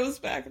just goes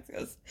back and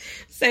goes,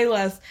 say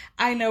less.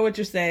 I know what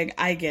you're saying.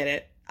 I get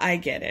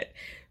it.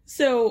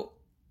 So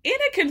in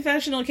a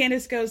confessional,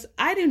 Candace goes,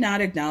 I do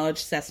not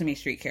acknowledge Sesame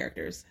Street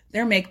characters.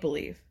 They're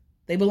make-believe.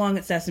 They belong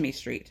at Sesame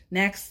Street.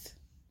 Next.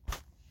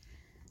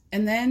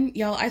 And then,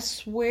 y'all, I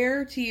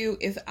swear to you,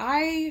 if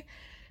I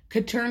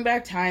could turn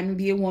back time and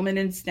be a woman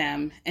in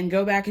STEM and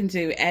go back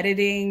into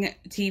editing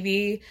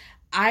TV,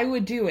 I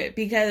would do it,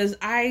 because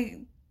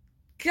I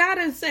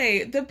gotta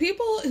say, the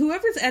people,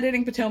 whoever's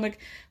editing Potomac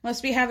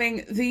must be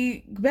having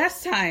the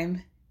best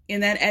time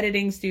in that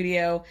editing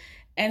studio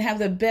and have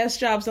the best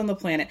jobs on the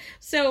planet.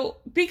 So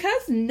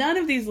because none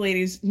of these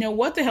ladies know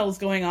what the hell is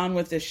going on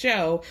with this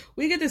show,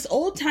 we get this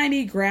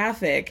old-timey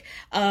graphic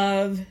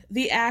of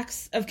the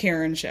acts of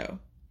Karen show.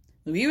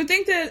 You would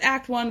think that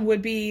Act 1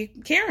 would be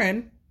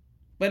Karen,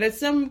 but it's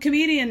some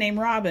comedian named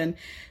Robin.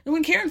 And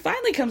when Karen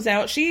finally comes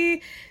out,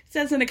 she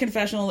says in a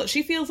confessional that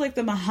she feels like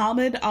the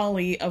Muhammad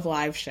Ali of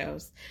live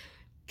shows.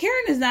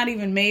 Karen has not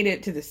even made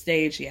it to the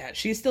stage yet.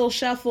 She's still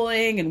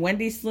shuffling and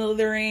Wendy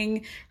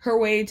slithering her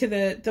way to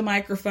the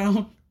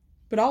microphone.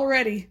 But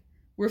already,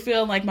 we're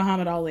feeling like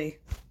Muhammad Ali.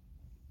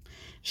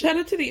 Shout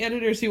out to the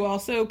editors who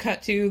also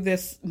cut to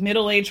this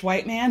middle-aged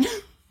white man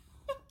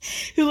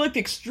who looked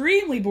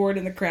extremely bored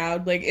in the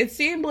crowd. Like, it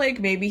seemed like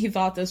maybe he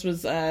thought this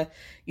was, like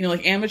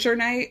amateur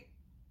night,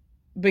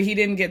 but he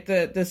didn't get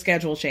the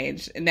schedule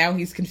changed, and now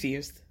he's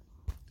confused.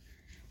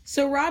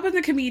 So Robin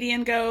the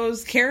comedian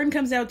goes, Karen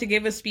comes out to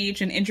give a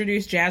speech and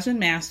introduce Jasmine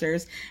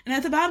Masters, and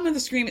at the bottom of the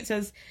screen it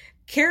says,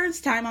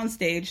 Karen's time on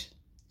stage,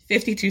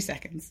 52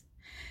 seconds.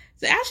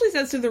 So Ashley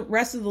says to the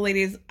rest of the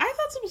ladies, I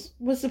thought this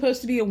was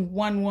supposed to be a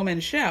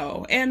one-woman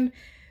show, and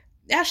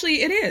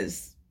Ashley, it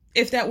is,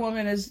 if that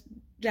woman is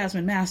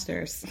Jasmine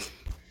Masters.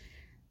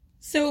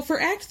 So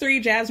for Act 3,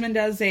 Jasmine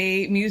does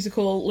a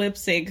musical lip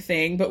sync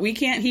thing, but we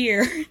can't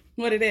hear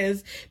what it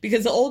is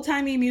because the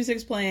old-timey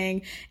music's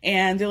playing,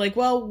 and they're like,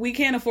 well, we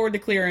can't afford the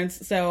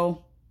clearance,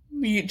 so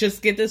you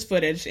just get this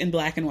footage in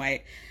black and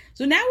white.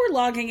 So now we're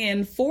logging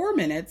in 4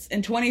 minutes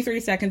and 23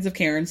 seconds of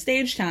Karen's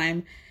stage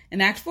time,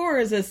 and Act 4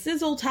 is a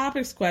sizzle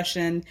topics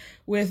question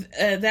with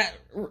that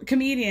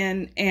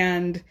comedian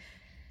and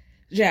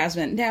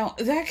Jasmine. Now,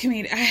 that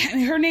comedian,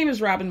 her name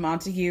is Robin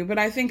Montague, but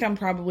I think I'm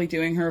probably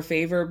doing her a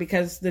favor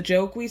because the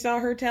joke we saw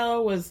her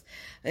tell was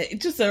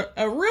just a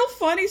real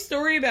funny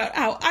story about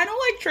how I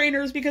don't like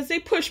trainers because they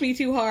push me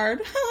too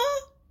hard.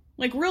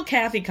 Like real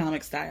Kathy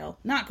comic style.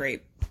 Not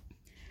great.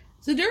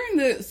 So during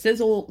the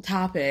sizzle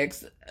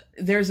topics,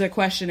 there's a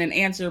question and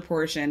answer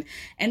portion,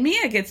 and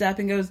Mia gets up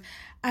and goes,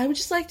 I would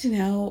just like to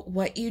know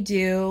what you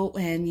do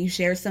when you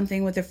share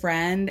something with a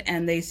friend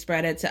and they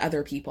spread it to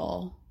other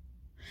people.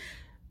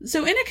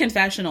 So in a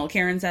confessional,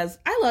 Karen says,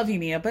 I love you,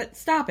 Mia, but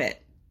stop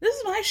it. This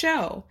is my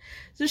show.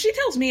 So she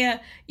tells Mia,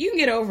 you can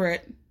get over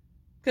it.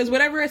 Because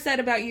whatever I said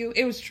about you,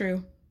 it was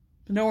true.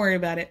 Don't worry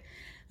about it.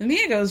 And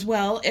Mia goes,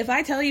 well, if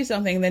I tell you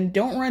something, then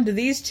don't run to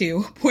these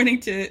two,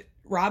 pointing to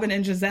Robin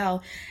and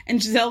Giselle.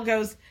 And Giselle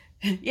goes,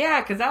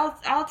 yeah, because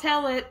I'll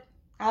tell it.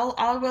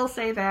 I will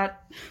say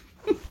that.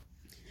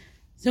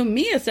 So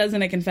Mia says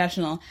in a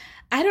confessional,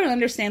 I don't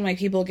understand why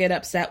people get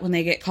upset when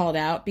they get called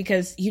out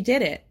because you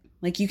did it.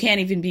 Like, you can't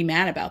even be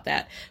mad about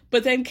that.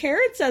 But then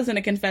Karen says in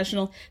a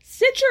confessional,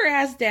 sit your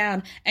ass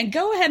down and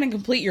go ahead and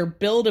complete your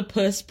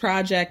Build-A-Puss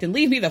project and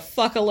leave me the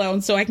fuck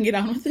alone so I can get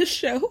on with this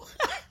show.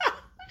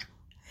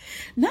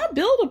 Not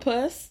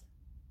Build-A-Puss.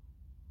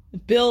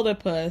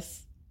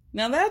 Build-A-Puss.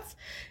 Now that's,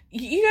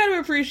 you got to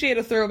appreciate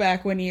a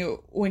throwback when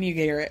you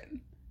hear it.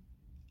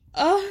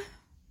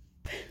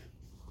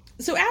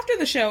 So after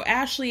the show,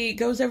 Ashley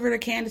goes over to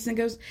Candace and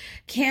goes,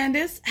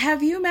 Candace,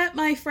 have you met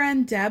my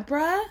friend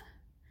Deborah?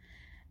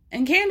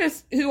 And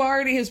Candace, who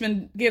already has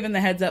been given the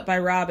heads up by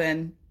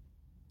Robin,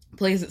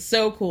 plays it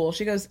so cool.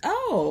 She goes,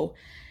 oh,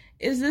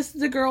 is this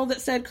the girl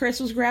that said Chris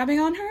was grabbing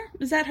on her?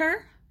 Is that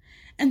her?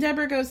 And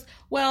Deborah goes,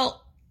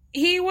 well,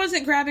 he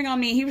wasn't grabbing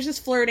on me. He was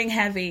just flirting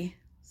heavy.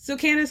 So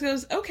Candace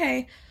goes,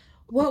 okay,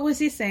 what was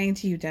he saying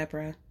to you,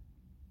 Deborah?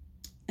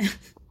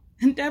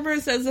 And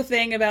Deborah says the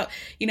thing about,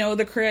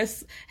 the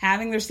Chris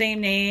having their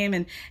same name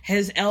and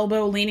his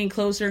elbow leaning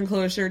closer and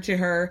closer to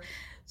her.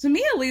 So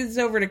Mia leads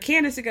over to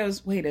Candace and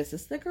goes, wait, is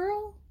this the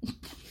girl?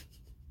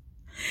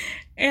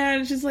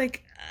 And she's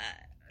like,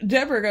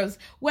 Deborah goes,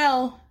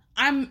 well,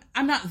 I'm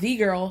not the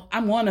girl.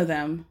 I'm one of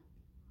them.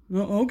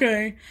 Oh,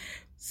 okay.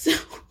 So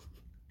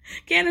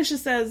Candace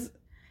just says,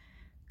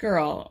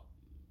 girl.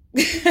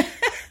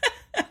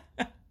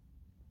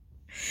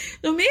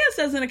 So Mia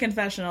says in a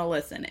confessional,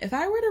 listen, if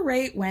I were to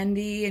rate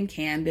Wendy and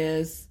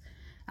Candace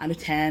out of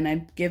 10,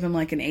 I'd give them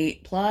like an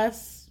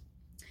 8+.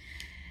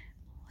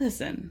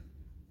 Listen,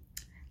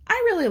 I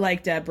really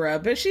like Deborah,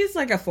 but she's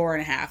like a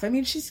 4.5. I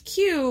mean, she's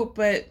cute,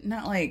 but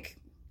not like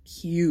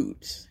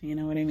cute. You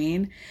know what I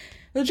mean?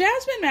 Well,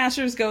 Jasmine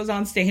Masters goes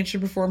on stage to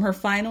perform her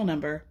final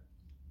number.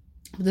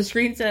 The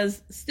screen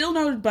says, still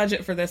no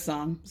budget for this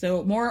song,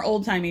 so more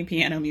old-timey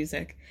piano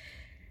music.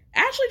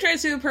 Ashley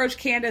tries to approach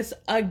Candace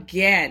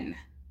again.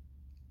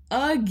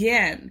 And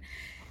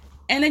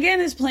again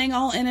is playing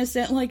all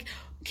innocent, like,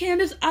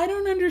 Candace, I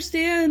don't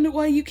understand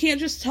why you can't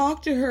just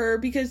talk to her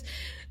because,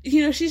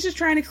 you know, she's just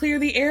trying to clear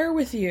the air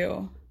with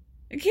you.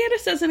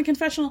 Candace says in a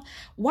confessional,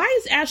 why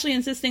is Ashley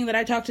insisting that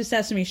I talk to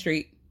Sesame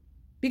Street?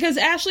 Because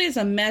Ashley is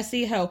a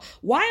messy hoe.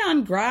 Why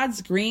on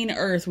God's green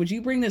earth would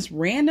you bring this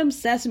random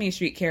Sesame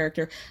Street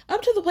character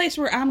up to the place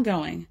where I'm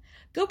going?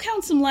 Go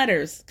count some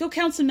letters. Go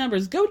count some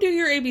numbers. Go do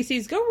your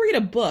ABCs. Go read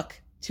a book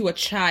to a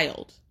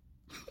child.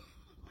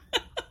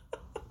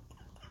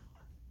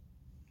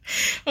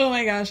 Oh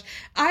my gosh.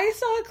 I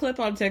saw a clip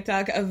on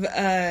TikTok of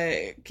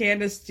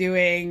Candace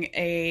doing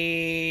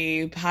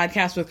a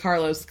podcast with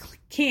Carlos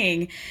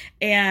King,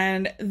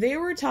 and they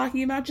were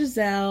talking about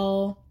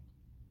Giselle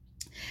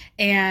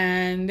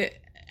and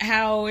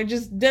how it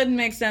just doesn't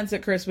make sense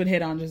that Chris would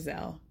hit on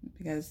Giselle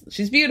because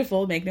she's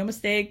beautiful, make no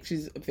mistake.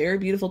 She's a very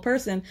beautiful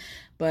person,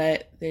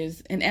 but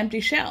there's an empty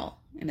shell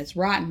and it's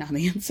rotten on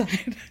the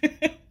inside.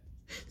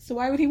 So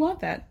why would he want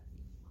that?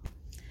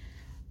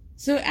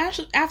 So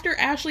after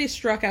Ashley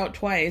struck out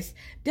twice,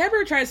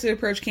 Deborah tries to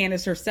approach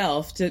Candace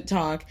herself to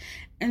talk.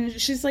 And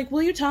she's like,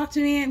 will you talk to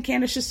me? And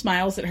Candace just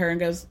smiles at her and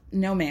goes,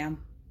 no,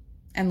 ma'am.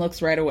 And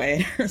looks right away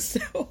at her.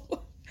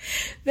 So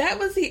that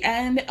was the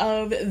end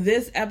of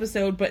this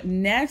episode. But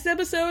next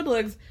episode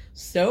looks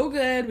so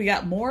good. We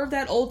got more of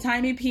that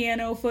old-timey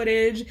piano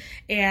footage.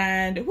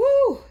 And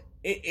woo,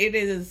 it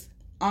is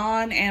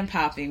on and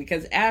popping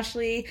because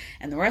Ashley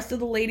and the rest of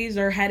the ladies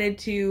are headed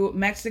to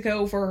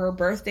Mexico for her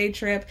birthday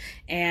trip,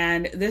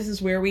 and this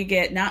is where we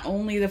get not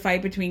only the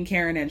fight between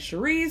Karen and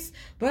Charisse,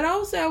 but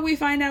also we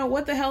find out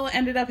what the hell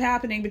ended up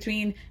happening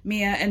between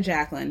Mia and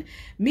Jacqueline.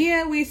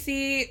 Mia we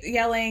see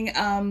yelling,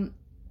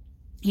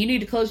 you need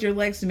to close your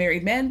legs to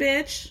married men,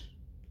 bitch.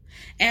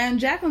 And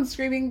Jacqueline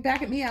screaming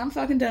back at Mia, I'm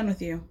fucking done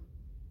with you.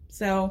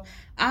 So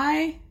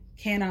I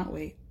cannot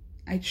wait.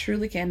 I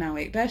truly cannot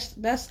wait.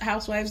 Best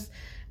Housewives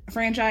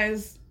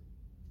franchise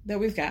that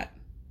we've got.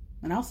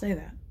 And I'll say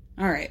that.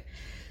 All right.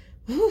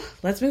 Whew,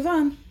 let's move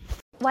on.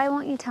 Why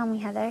won't you tell me,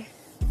 Heather?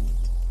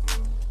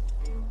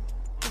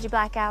 Did you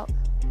black out?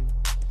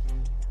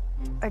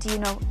 Or do you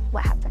know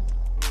what happened?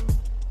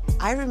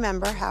 I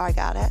remember how I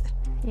got it.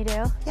 You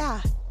do?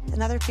 Yeah.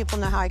 And other people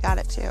know how I got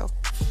it too.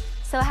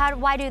 So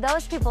why do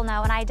those people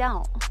know and I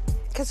don't?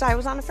 Because I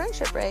was on a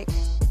friendship break.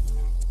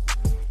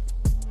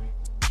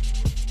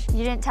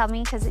 You didn't tell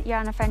me because you're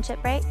on a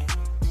friendship break?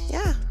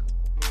 Yeah.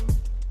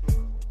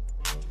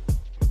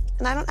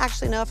 And I don't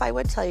actually know if I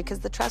would tell you because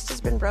the trust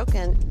has been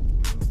broken.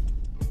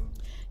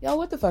 Y'all,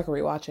 what the fuck are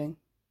we watching?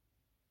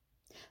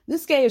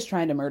 This gay is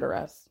trying to murder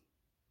us.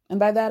 And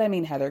by that, I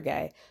mean Heather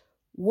Gay.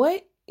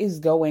 What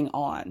is going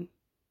on?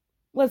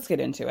 Let's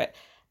get into it.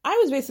 I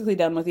was basically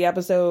done with the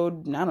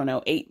episode, I don't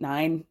know,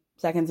 8-9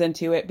 seconds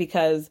into it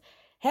because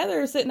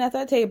Heather is sitting at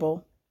that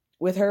table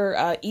with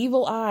her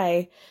evil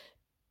eye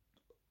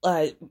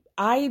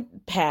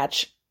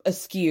patch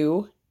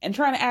askew and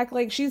trying to act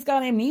like she's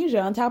got amnesia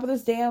on top of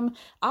this damn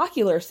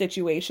ocular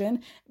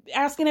situation,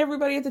 asking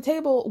everybody at the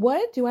table,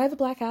 what? Do I have a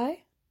black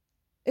eye?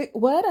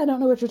 What? I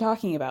don't know what you're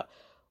talking about.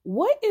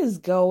 What is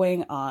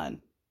going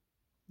on?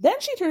 Then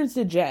she turns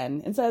to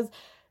Jen and says,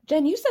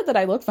 Jen, you said that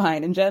I look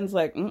fine. And Jen's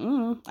like,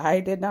 I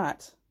did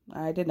not.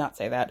 I did not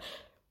say that.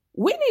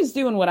 Whitney's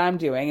doing what I'm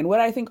doing and what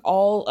I think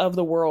all of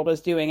the world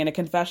is doing in a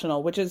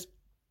confessional, which is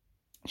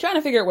trying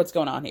to figure out what's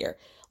going on here.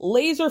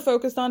 Laser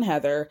focused on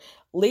Heather,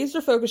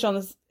 laser focused on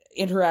this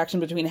interaction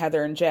between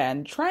Heather and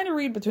Jen, trying to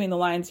read between the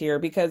lines here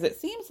because it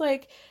seems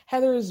like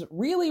Heather's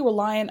really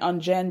reliant on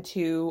Jen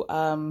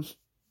to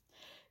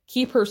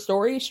keep her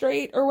story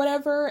straight or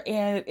whatever,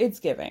 and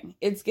it's giving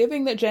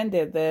that Jen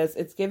did this.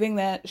 It's giving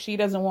that she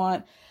doesn't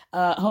want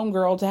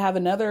homegirl to have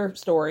another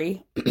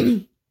story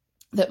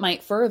that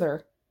might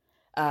further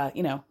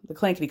the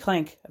clankety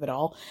clank of it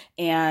all,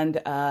 and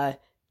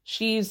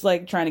she's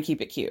like trying to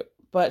keep it cute,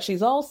 but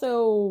she's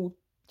also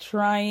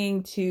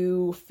trying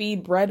to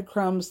feed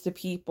breadcrumbs to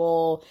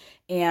people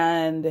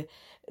and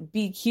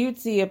be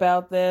cutesy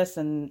about this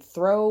and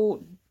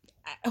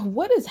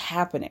what is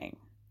happening?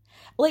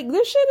 Like,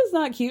 this shit is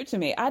not cute to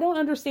me. I don't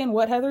understand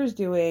what Heather's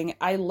doing.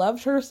 I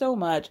loved her so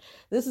much.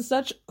 This is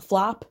such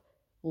flop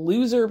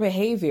loser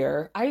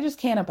behavior. I just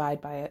can't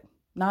abide by it.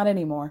 Not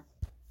anymore.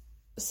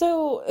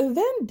 So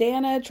then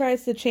Dana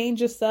tries to change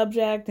the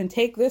subject and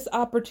take this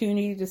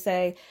opportunity to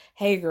say,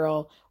 hey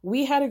girl,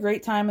 we had a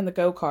great time in the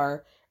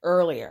go-kart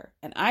earlier.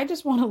 And I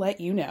just want to let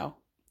you know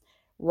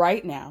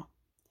right now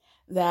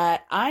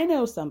that I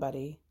know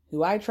somebody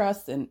who I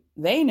trust, and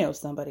they know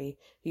somebody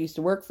who used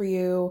to work for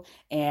you,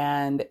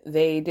 and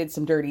they did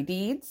some dirty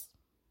deeds.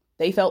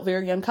 They felt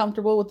very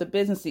uncomfortable with the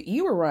business that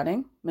you were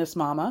running, Miss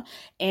Mama,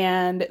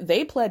 and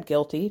they pled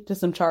guilty to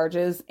some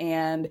charges,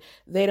 and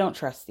they don't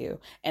trust you.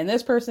 And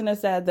this person has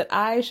said that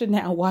I should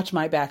now watch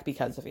my back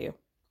because of you.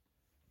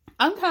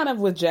 I'm kind of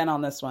with Jen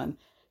on this one.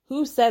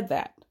 Who said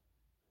that?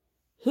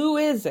 Who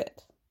is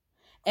it?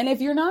 And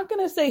if you're not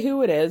going to say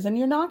who it is, and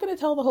you're not going to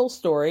tell the whole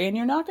story, and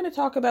you're not going to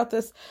talk about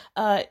this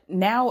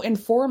now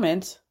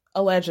informant,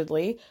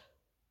 allegedly,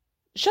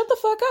 shut the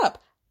fuck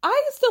up.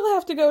 I still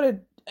have to go to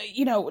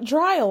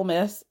trial,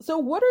 miss. So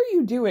what are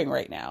you doing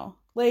right now?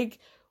 Like,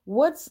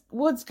 what's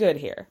good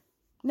here?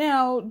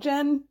 Now,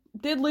 Jen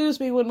did lose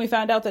me when we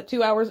found out that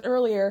 2 hours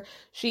earlier,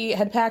 she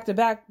had packed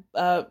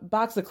a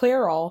box of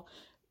Clairol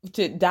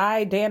to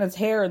dye Dana's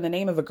hair in the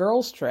name of a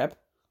girls' trip.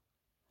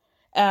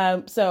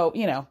 So,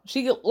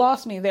 she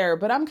lost me there,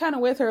 but I'm kind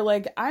of with her.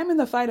 Like, I'm in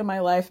the fight of my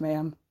life,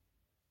 ma'am.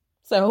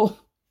 So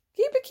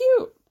keep it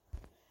cute.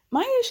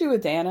 My issue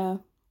with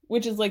Dana,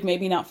 which is like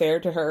maybe not fair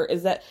to her,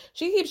 is that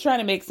she keeps trying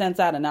to make sense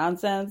out of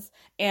nonsense.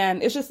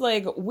 And it's just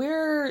like,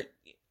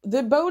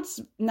 the boat's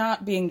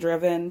not being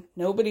driven.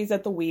 Nobody's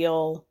at the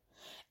wheel.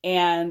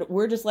 And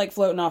we're just like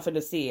floating off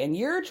into sea. And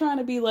you're trying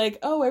to be like,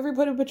 oh,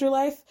 everybody put your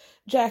life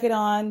jacket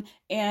on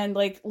and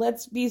like,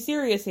 let's be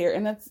serious here.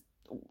 And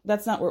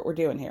that's not what we're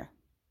doing here.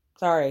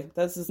 Sorry,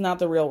 this is not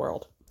the real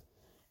world.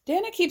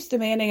 Dana keeps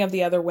demanding of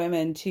the other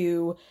women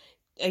to,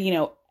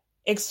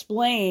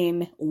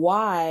 explain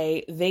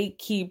why they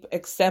keep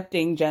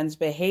accepting Jen's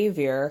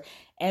behavior.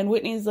 And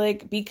Whitney's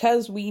like,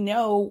 because we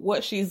know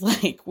what she's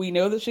like. We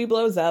know that she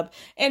blows up.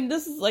 And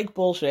this is like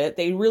bullshit.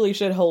 They really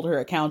should hold her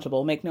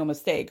accountable, make no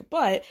mistake.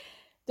 But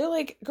they're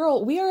like,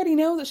 girl, we already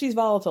know that she's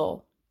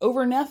volatile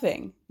over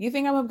nothing. You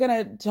think I'm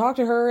going to talk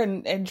to her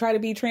and try to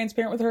be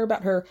transparent with her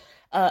about her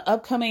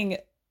upcoming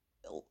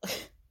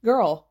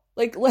girl?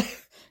 Like,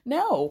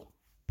 no.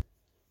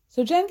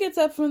 So Jen gets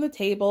up from the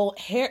table.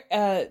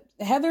 Heather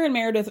and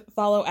Meredith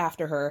follow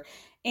after her.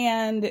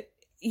 And,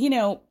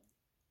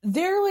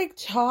 they're like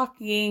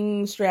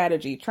talking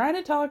strategy, trying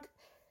to talk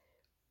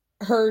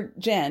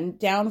Jen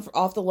down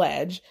off the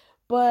ledge.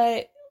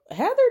 But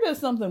Heather does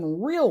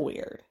something real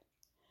weird,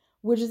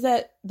 which is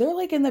that they're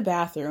like in the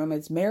bathroom.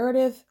 It's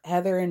Meredith,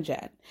 Heather, and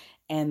Jen.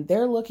 And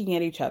they're looking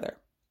at each other,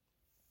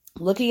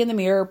 looking in the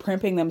mirror,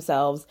 primping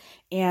themselves.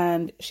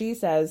 And she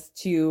says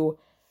to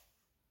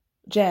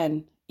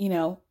Jen,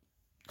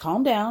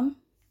 calm down,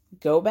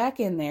 go back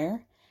in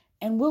there,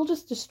 and we'll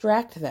just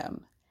distract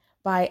them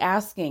by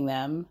asking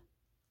them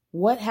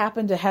what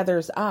happened to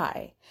Heather's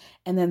eye.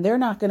 And then they're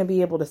not going to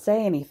be able to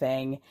say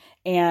anything.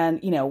 And,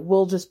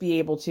 we'll just be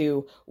able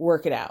to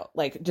work it out,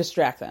 like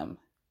distract them.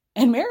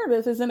 And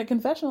Meredith is in a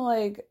confessional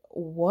like,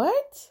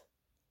 what?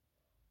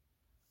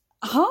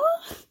 Huh?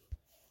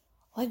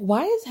 Like,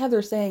 why is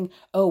Heather saying,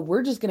 oh,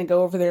 we're just going to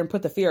go over there and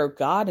put the fear of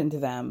God into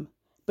them,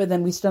 but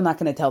then we're still not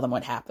going to tell them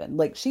what happened?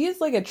 Like, she is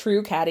like a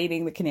true cat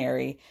eating the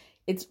canary.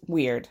 It's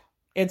weird.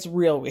 It's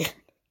real weird.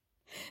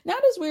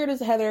 Not as weird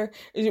as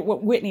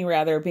Whitney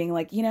rather, being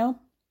like,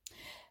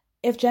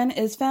 if Jen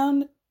is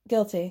found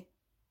guilty,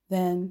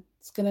 then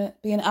it's going to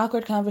be an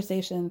awkward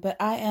conversation, but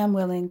I am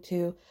willing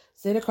to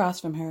sit across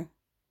from her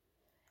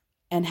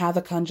and have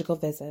a conjugal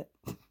visit.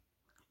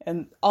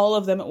 And all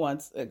of them at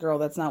once. Girl,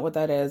 that's not what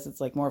that is.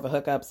 It's like more of a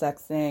hookup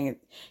sex thing.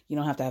 You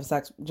don't have to have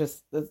sex.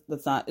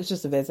 It's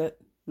just a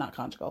visit, not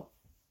conjugal.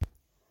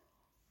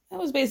 That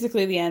was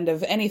basically the end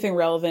of anything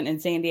relevant in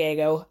San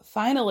Diego.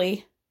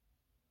 Finally,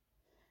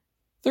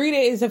 3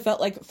 days have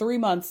felt like 3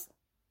 months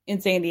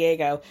in San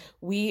Diego.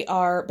 We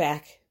are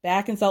back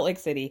in Salt Lake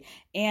City.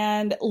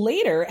 And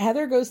later,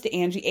 Heather goes to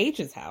Angie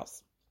H's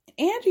house.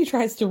 Angie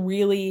tries to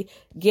really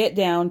get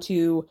down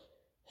to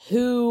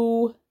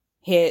who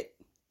hit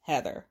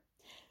Heather.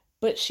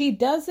 But she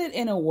does it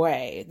in a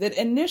way that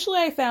initially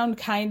I found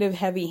kind of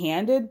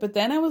heavy-handed, but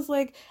then I was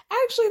like,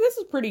 actually, this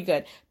is pretty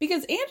good.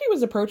 Because Angie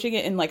was approaching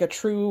it in like a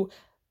true,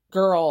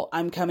 girl,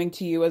 I'm coming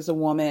to you as a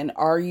woman.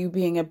 Are you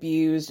being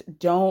abused?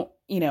 Don't,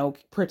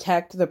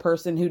 protect the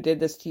person who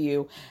did this to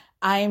you.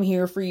 I am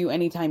here for you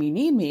anytime you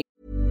need me.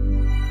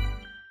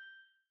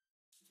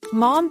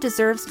 Mom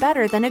deserves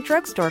better than a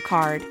drugstore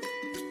card.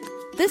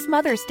 This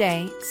Mother's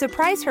Day,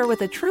 surprise her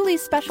with a truly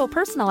special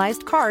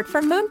personalized card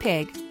from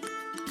Moonpig.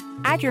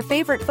 Add your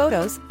favorite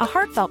photos, a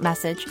heartfelt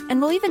message,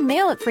 and we'll even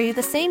mail it for you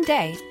the same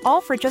day,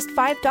 all for just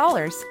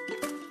 $5.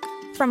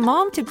 From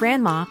mom to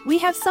grandma, we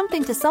have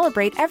something to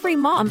celebrate every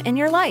mom in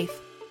your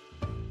life.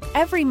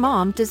 Every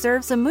mom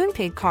deserves a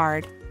Moonpig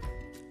card.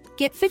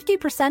 Get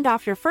 50%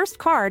 off your first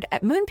card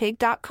at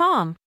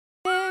Moonpig.com.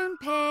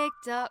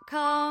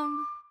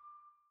 Moonpig.com.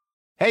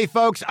 Hey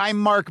folks, I'm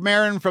Mark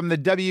Maron from the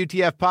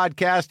WTF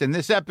Podcast, and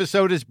this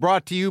episode is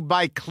brought to you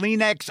by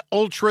Kleenex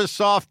Ultra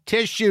Soft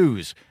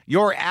Tissues.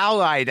 your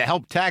ally to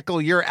help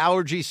tackle your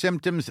allergy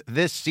symptoms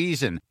this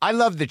season. I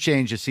love the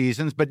change of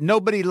seasons, but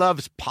nobody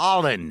loves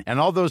pollen and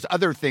all those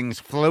other things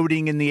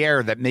floating in the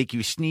air that make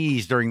you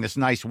sneeze during this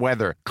nice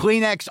weather.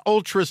 Kleenex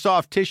Ultra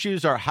Soft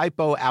Tissues are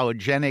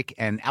hypoallergenic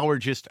and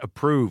allergist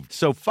approved.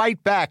 So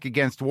fight back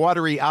against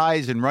watery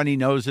eyes and runny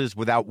noses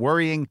without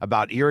worrying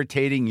about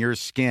irritating your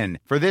skin.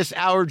 For this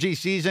allergy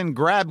season,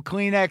 grab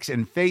Kleenex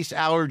and face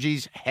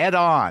allergies head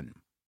on.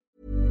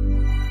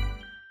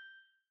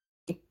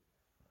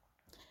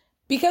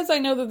 Because I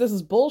know that this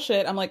is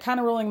bullshit, I'm like kind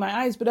of rolling my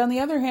eyes. But on the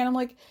other hand, I'm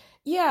like,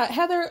 yeah,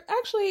 Heather,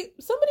 actually,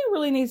 somebody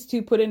really needs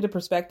to put into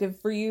perspective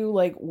for you,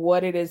 like,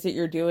 what it is that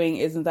you're doing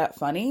isn't that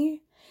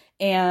funny.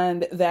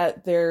 And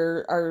that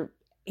there are,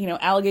 you know,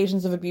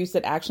 allegations of abuse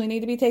that actually need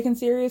to be taken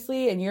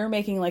seriously. And you're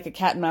making like a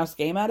cat and mouse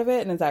game out of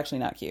it. And it's actually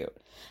not cute.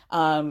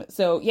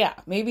 So yeah,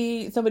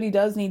 maybe somebody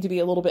does need to be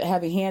a little bit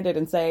heavy handed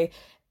and say,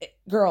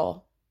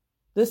 girl,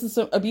 this is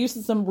some abuse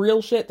is some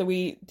real shit that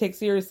we take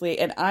seriously.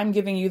 And I'm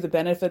giving you the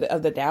benefit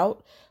of the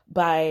doubt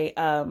by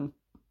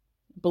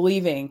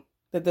believing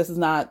that this is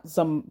not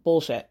some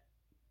bullshit.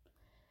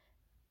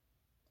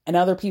 And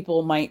other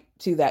people might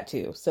do that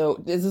too.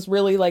 So is this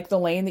really like the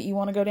lane that you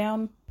want to go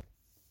down?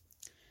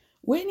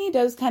 Whitney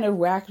does kind of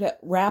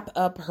wrap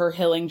up her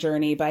healing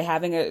journey by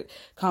having a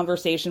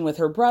conversation with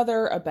her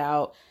brother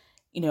about,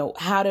 you know,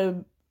 how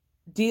to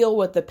deal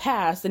with the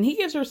past. And he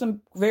gives her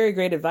some very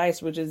great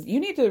advice, which is you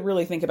need to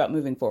really think about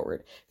moving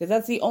forward, because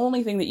that's the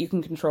only thing that you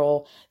can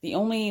control, the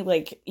only,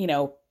 like, you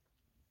know,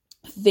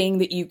 thing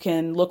that you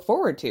can look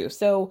forward to.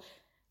 So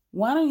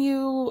why don't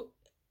you,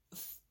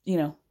 you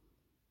know,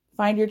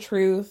 find your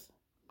truth,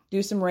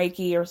 do some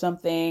Reiki or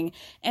something,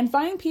 and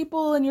find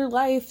people in your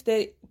life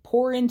that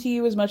pour into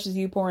you as much as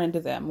you pour into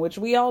them, which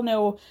we all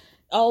know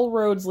all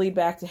roads lead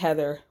back to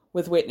Heather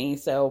with Whitney.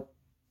 So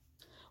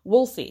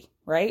we'll see,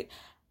 right?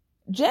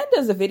 Jen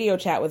does a video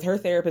chat with her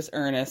therapist,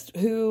 Ernest,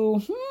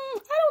 who,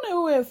 I don't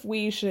know if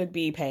we should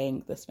be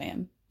paying this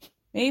man.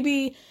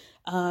 Maybe,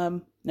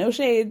 no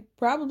shade,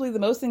 probably the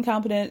most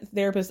incompetent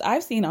therapist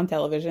I've seen on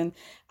television.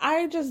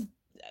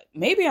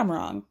 Maybe I'm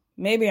wrong.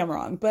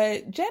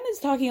 But Jen is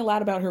talking a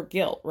lot about her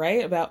guilt,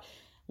 right? About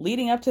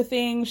leading up to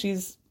things.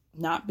 She's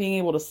not being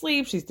able to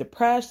sleep. She's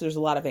depressed. There's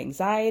a lot of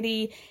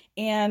anxiety.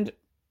 And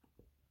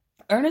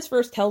Ernest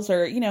first tells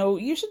her, you know,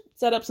 you should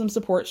set up some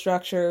support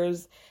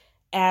structures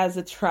as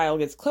the trial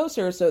gets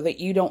closer so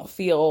that you don't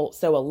feel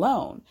so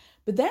alone.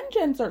 But then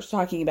Jen starts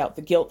talking about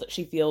the guilt that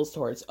she feels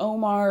towards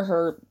Omar,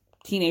 her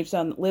teenage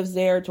son that lives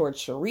there, towards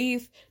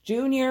Sharif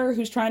Jr.,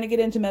 who's trying to get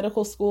into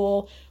medical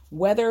school,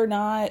 whether or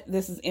not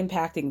this is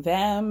impacting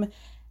them.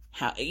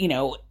 How, you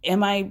know,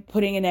 am I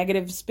putting a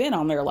negative spin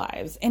on their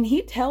lives? And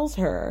he tells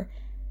her,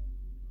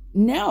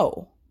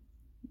 no,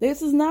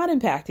 this is not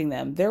impacting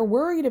them. They're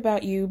worried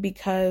about you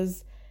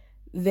because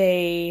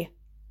they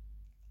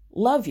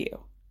love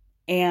you.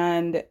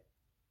 And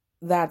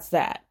that's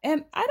that.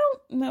 And I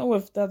don't know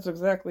if that's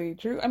exactly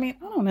true. I mean,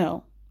 I don't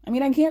know. I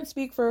mean, I can't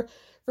speak for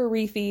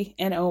Reefy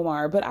and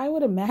Omar, but I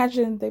would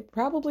imagine they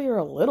probably are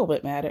a little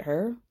bit mad at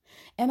her.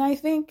 And I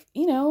think,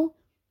 you know,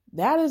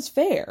 that is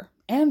fair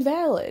and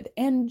valid.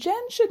 And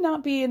Jen should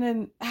not be I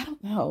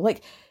don't know,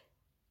 like,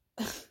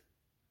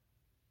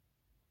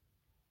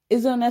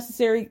 is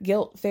unnecessary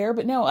guilt fair?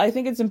 But no, I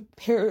think it's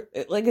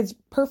it's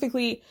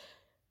perfectly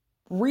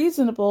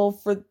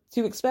reasonable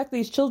to expect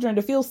these children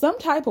to feel some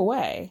type of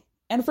way,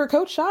 and for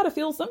Coach Shah to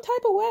feel some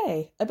type of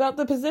way about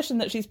the position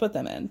that she's put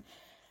them in.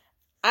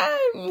 That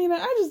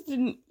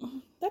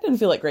didn't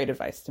feel like great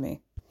advice to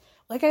me.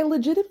 Like, I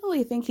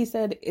legitimately think he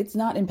said it's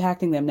not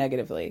impacting them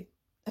negatively.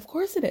 Of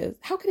course it is.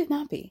 How could it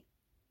not be?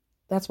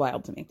 That's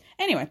wild to me.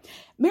 Anyway,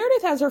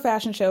 Meredith has her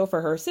fashion show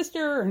for her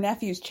sister, her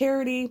nephew's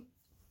charity.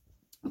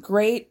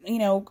 Great, you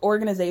know,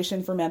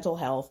 organization for mental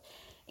health.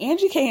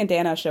 Angie K and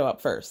Dana show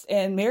up first,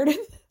 and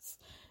Meredith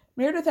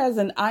has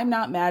an I'm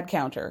not mad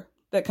counter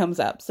that comes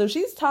up. So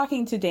she's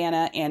talking to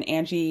Dana and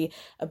Angie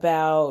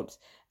about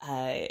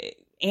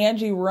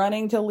Angie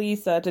running to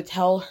Lisa to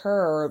tell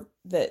her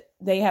that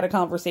they had a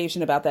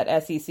conversation about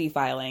that SEC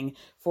filing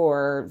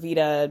for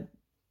Vita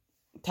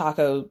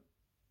Taco.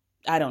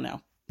 I don't know.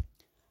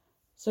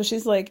 So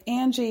she's like,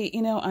 Angie,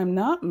 you know, I'm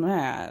not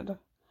mad,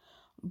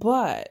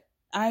 but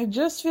I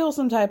just feel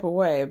some type of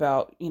way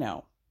about, you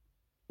know,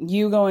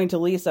 you going to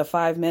Lisa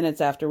 5 minutes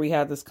after we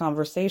had this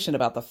conversation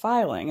about the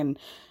filing. And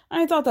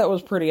I thought that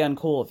was pretty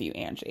uncool of you,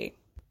 Angie.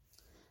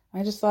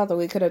 I just thought that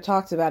we could have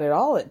talked about it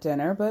all at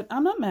dinner, but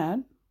I'm not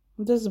mad.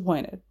 I'm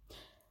disappointed.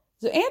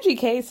 So Angie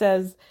K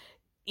says,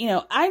 you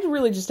know, I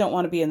really just don't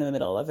want to be in the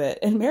middle of it.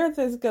 And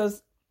Meredith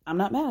goes, I'm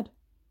not mad.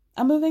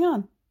 I'm moving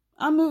on.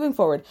 I'm moving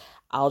forward.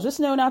 I'll just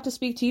know not to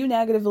speak to you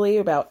negatively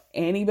about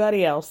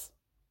anybody else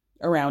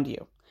around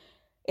you.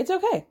 It's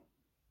okay.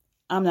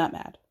 I'm not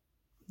mad.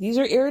 These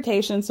are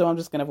irritations, so I'm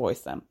just going to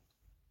voice them.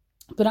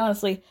 But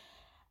honestly,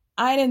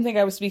 I didn't think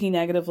I was speaking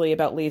negatively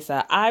about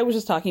Lisa. I was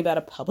just talking about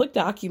a public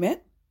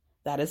document.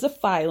 That is a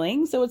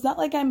filing, so it's not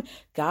like I'm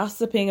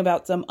gossiping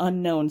about some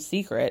unknown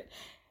secret.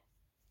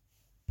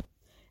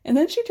 And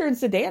then she turns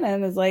to Dana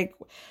and is like,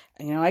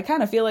 I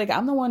kind of feel like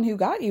I'm the one who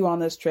got you on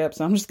this trip.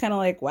 So I'm just kind of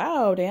like,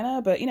 wow,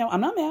 Dana. But,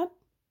 I'm not mad.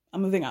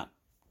 I'm moving on.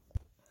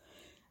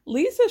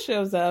 Lisa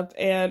shows up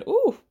and,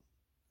 ooh,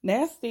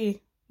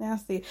 nasty.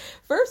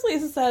 First,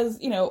 Lisa says,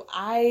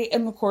 I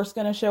am, of course,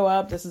 going to show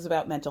up. This is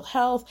about mental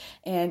health.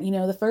 And,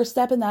 the first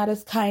step in that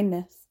is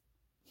kindness.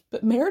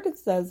 But Meredith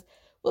says,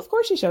 well, of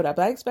course she showed up.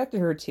 I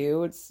expected her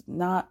to. It's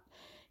not,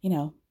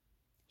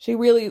 she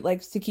really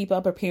likes to keep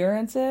up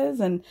appearances.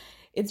 And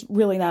it's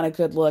really not a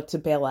good look to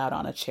bail out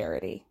on a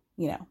charity,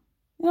 It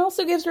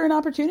also gives her an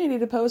opportunity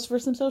to post for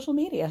some social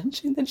media.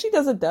 And then she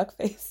does a duck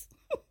face.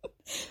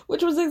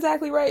 Which was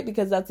exactly right,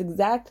 because that's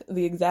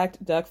the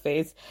exact duck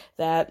face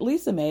that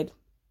Lisa made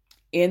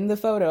in the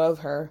photo of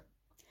her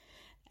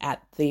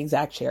at the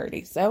exact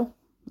charity. So,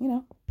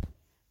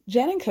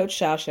 Jen and Coach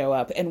Shah show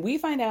up, and we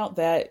find out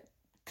that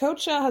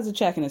Coach Shah has a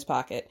check in his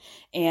pocket.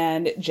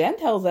 And Jen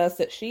tells us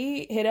that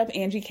she hit up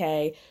Angie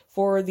K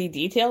for the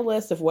detailed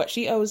list of what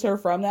she owes her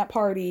from that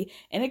party.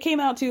 And it came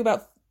out to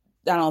about,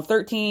 I don't know,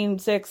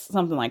 13,600,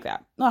 something like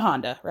that. A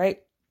Honda,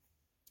 right?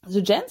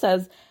 So Jen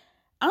says,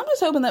 I'm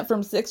just hoping that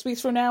from 6 weeks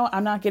from now,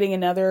 I'm not getting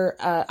another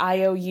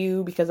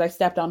IOU because I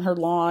stepped on her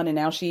lawn and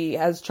now she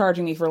has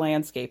charging me for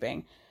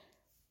landscaping.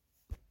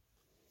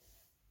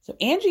 So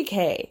Angie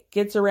K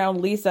gets around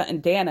Lisa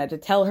and Dana to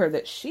tell her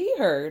that she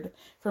heard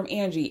from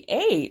Angie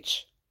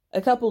H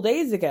a couple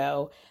days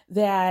ago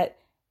that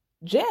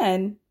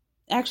Jen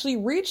actually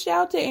reached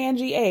out to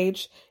Angie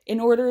H in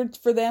order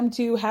for them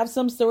to have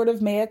some sort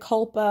of mea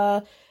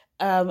culpa.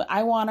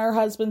 I want our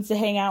husbands to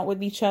hang out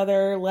with each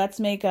other.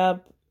 Let's make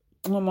up.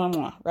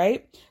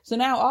 Right? So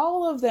now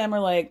all of them are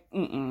like,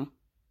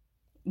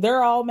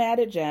 They're all mad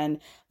at Jen.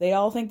 They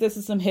all think this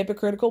is some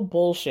hypocritical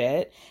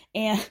bullshit.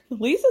 And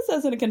Lisa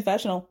says in a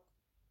confessional,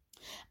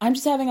 I'm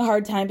just having a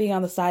hard time being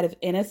on the side of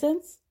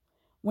innocence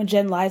when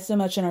Jen lies so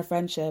much in our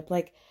friendship.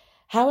 Like,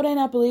 how would I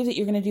not believe that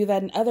you're going to do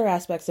that in other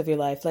aspects of your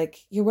life, like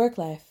your work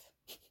life?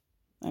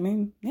 I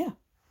mean, yeah,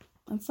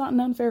 that's not an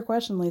unfair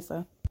question,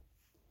 Lisa.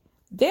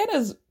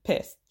 Dana's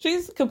pissed.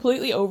 She's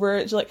completely over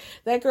it. She's like,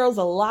 that girl's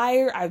a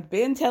liar. I've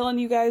been telling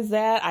you guys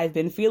that. I've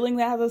been feeling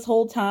that this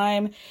whole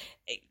time.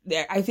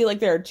 I feel like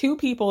there are two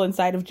people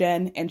inside of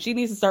Jen, and she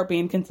needs to start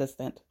being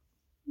consistent.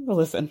 Well,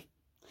 listen,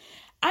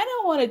 I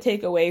don't want to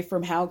take away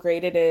from how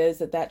great it is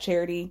that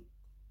charity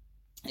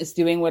is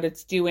doing what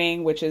it's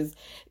doing, which is,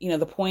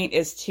 the point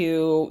is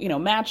to,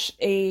 match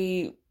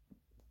a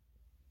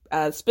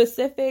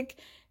specific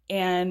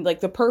and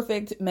like the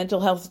perfect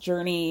mental health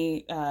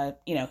journey,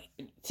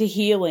 to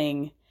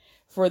healing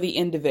for the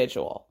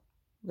individual,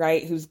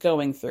 right? Who's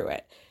going through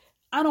it.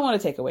 I don't want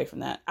to take away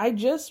from that. I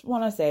just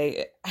want to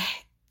say,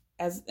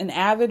 as an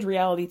avid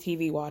reality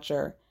TV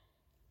watcher,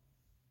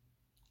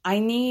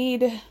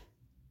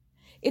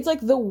 it's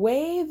like the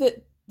way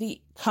that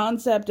the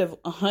concept of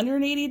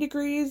 180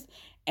 degrees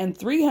and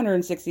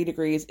 360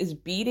 degrees is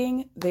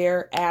beating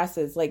their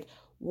asses. Like,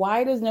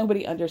 why does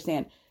nobody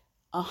understand?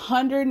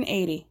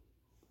 180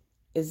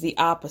 is the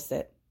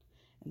opposite.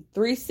 And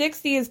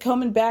 360 is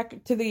coming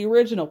back to the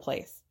original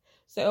place.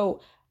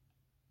 So,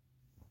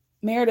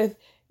 Meredith,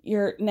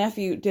 your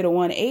nephew did a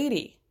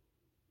 180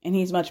 and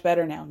he's much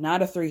better now,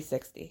 not a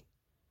 360.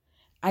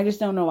 I just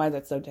don't know why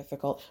that's so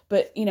difficult.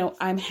 But,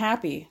 I'm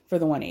happy for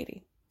the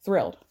 180.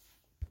 Thrilled.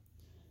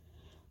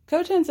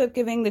 Coach ends up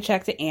giving the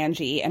check to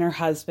Angie and her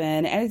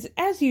husband. And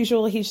as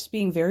usual, he's just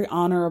being very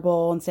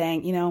honorable and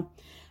saying,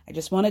 I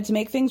just wanted to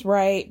make things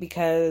right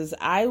because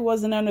I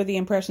wasn't under the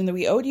impression that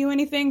we owed you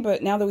anything,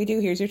 but now that we do,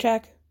 here's your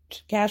check.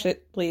 Cash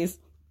it, please.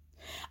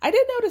 I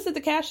did notice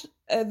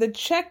that the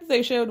check that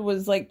they showed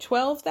was like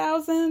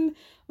 $12,000,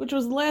 which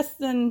was less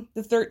than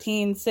the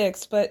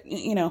 13,600, but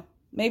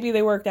maybe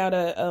they worked out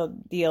a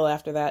deal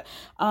after that.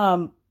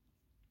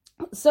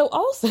 So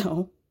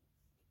also,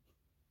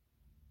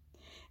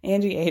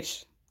 Angie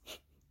H.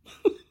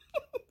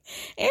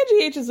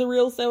 Angie H is a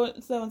real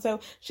so-and-so.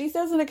 She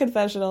says in a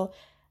confessional,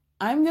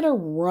 I'm going to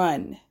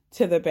run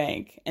to the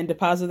bank and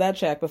deposit that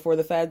check before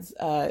the feds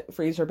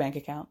freeze her bank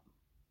account.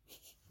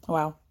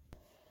 Wow.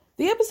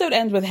 The episode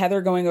ends with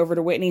Heather going over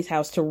to Whitney's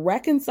house to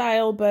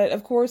reconcile, but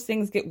of course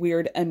things get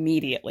weird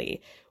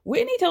immediately.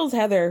 Whitney tells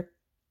Heather,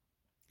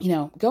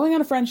 going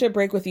on a friendship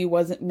break with you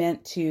wasn't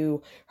meant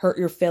to hurt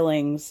your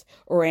feelings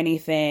or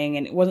anything,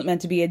 and it wasn't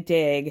meant to be a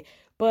dig,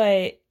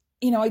 but,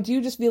 I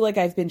do just feel like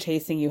I've been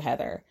chasing you,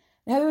 Heather.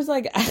 And Heather's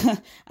like,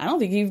 I don't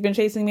think you've been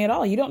chasing me at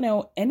all. You don't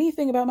know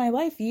anything about my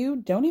life. You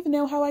don't even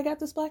know how I got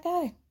this black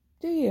eye,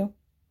 do you?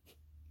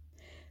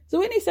 So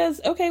Whitney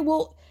says, okay,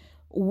 well,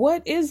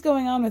 what is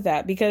going on with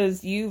that?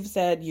 Because you've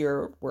said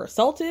we're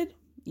assaulted.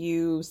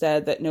 You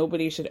said that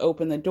nobody should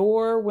open the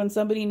door when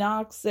somebody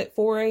knocks at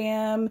 4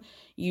 a.m.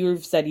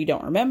 You've said you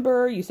don't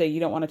remember. You say you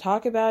don't want to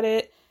talk about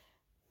it.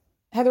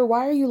 Heather,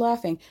 why are you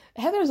laughing?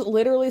 Heather's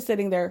literally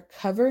sitting there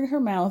covering her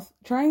mouth,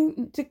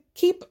 trying to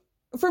keep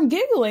from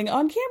giggling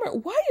on camera.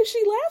 Why is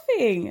she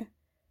laughing?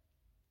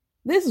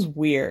 This is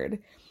weird.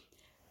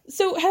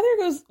 So Heather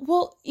goes,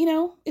 well,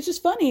 it's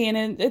just funny,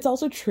 and it's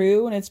also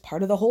true, and it's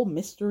part of the whole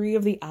mystery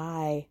of the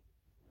eye.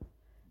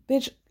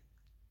 Bitch,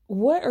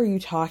 what are you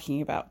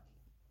talking about?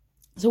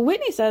 So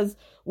Whitney says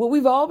what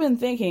we've all been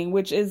thinking,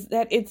 which is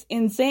that it's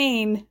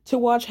insane to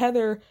watch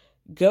Heather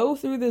go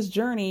through this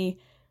journey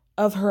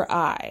of her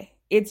eye.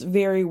 It's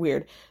very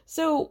weird.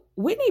 So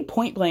Whitney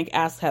point blank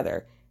asks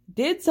Heather,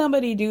 did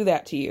somebody do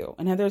that to you?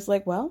 And Heather's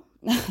like, well,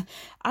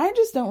 I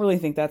just don't really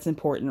think that's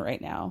important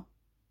right now.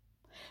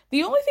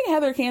 The only thing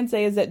Heather can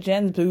say is that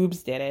Jen's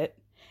boobs did it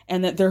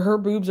and that her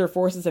boobs are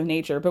forces of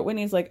nature. But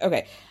Whitney's like,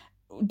 okay,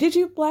 did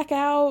you black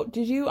out?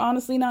 Did you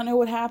honestly not know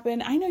what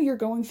happened? I know you're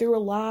going through a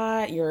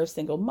lot. You're a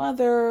single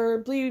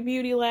mother,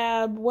 beauty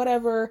lab,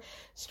 whatever,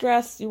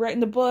 stress. You're writing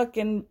the book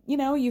and,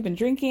 you've been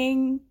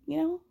drinking,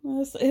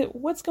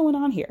 what's going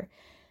on here?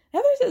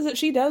 Heather says that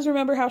she does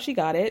remember how she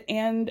got it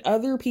and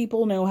other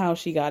people know how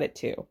she got it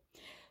too.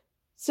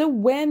 So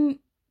when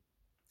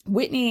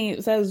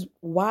Whitney says,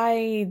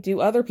 why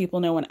do other people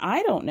know and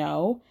I don't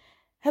know?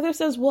 Heather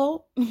says,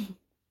 well,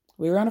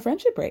 we were on a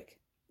friendship break.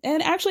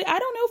 And actually, I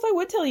don't know if I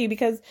would tell you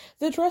because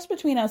the trust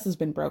between us has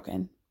been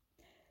broken.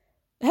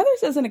 Heather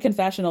says in a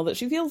confessional that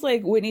she feels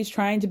like Whitney's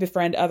trying to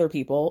befriend other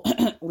people,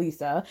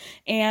 Lisa,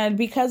 and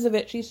because of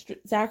it, she's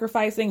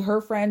sacrificing her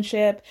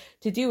friendship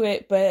to do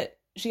it. But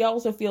she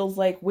also feels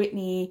like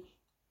Whitney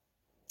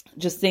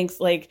just thinks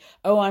like,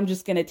 oh, I'm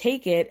just going to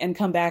take it and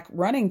come back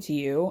running to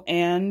you.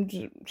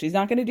 And she's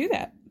not going to do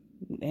that.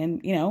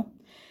 And,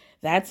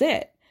 that's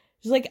it.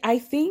 She's like, I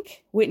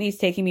think Whitney's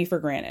taking me for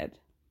granted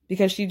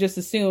because she just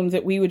assumed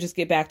that we would just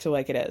get back to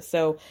like it is.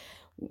 So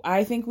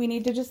I think we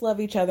need to just love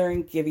each other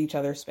and give each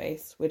other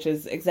space, which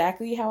is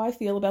exactly how I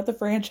feel about the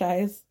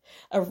franchise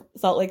of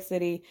Salt Lake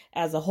City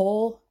as a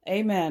whole.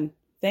 Amen.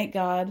 Thank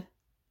God.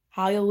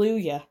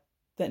 Hallelujah.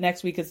 That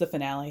next week is the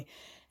finale.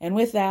 And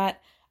with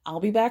that, I'll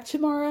be back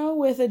tomorrow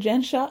with a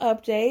Jen Shah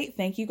update.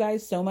 Thank you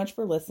guys so much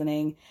for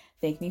listening.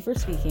 Thank me for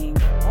speaking.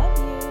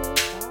 Love you.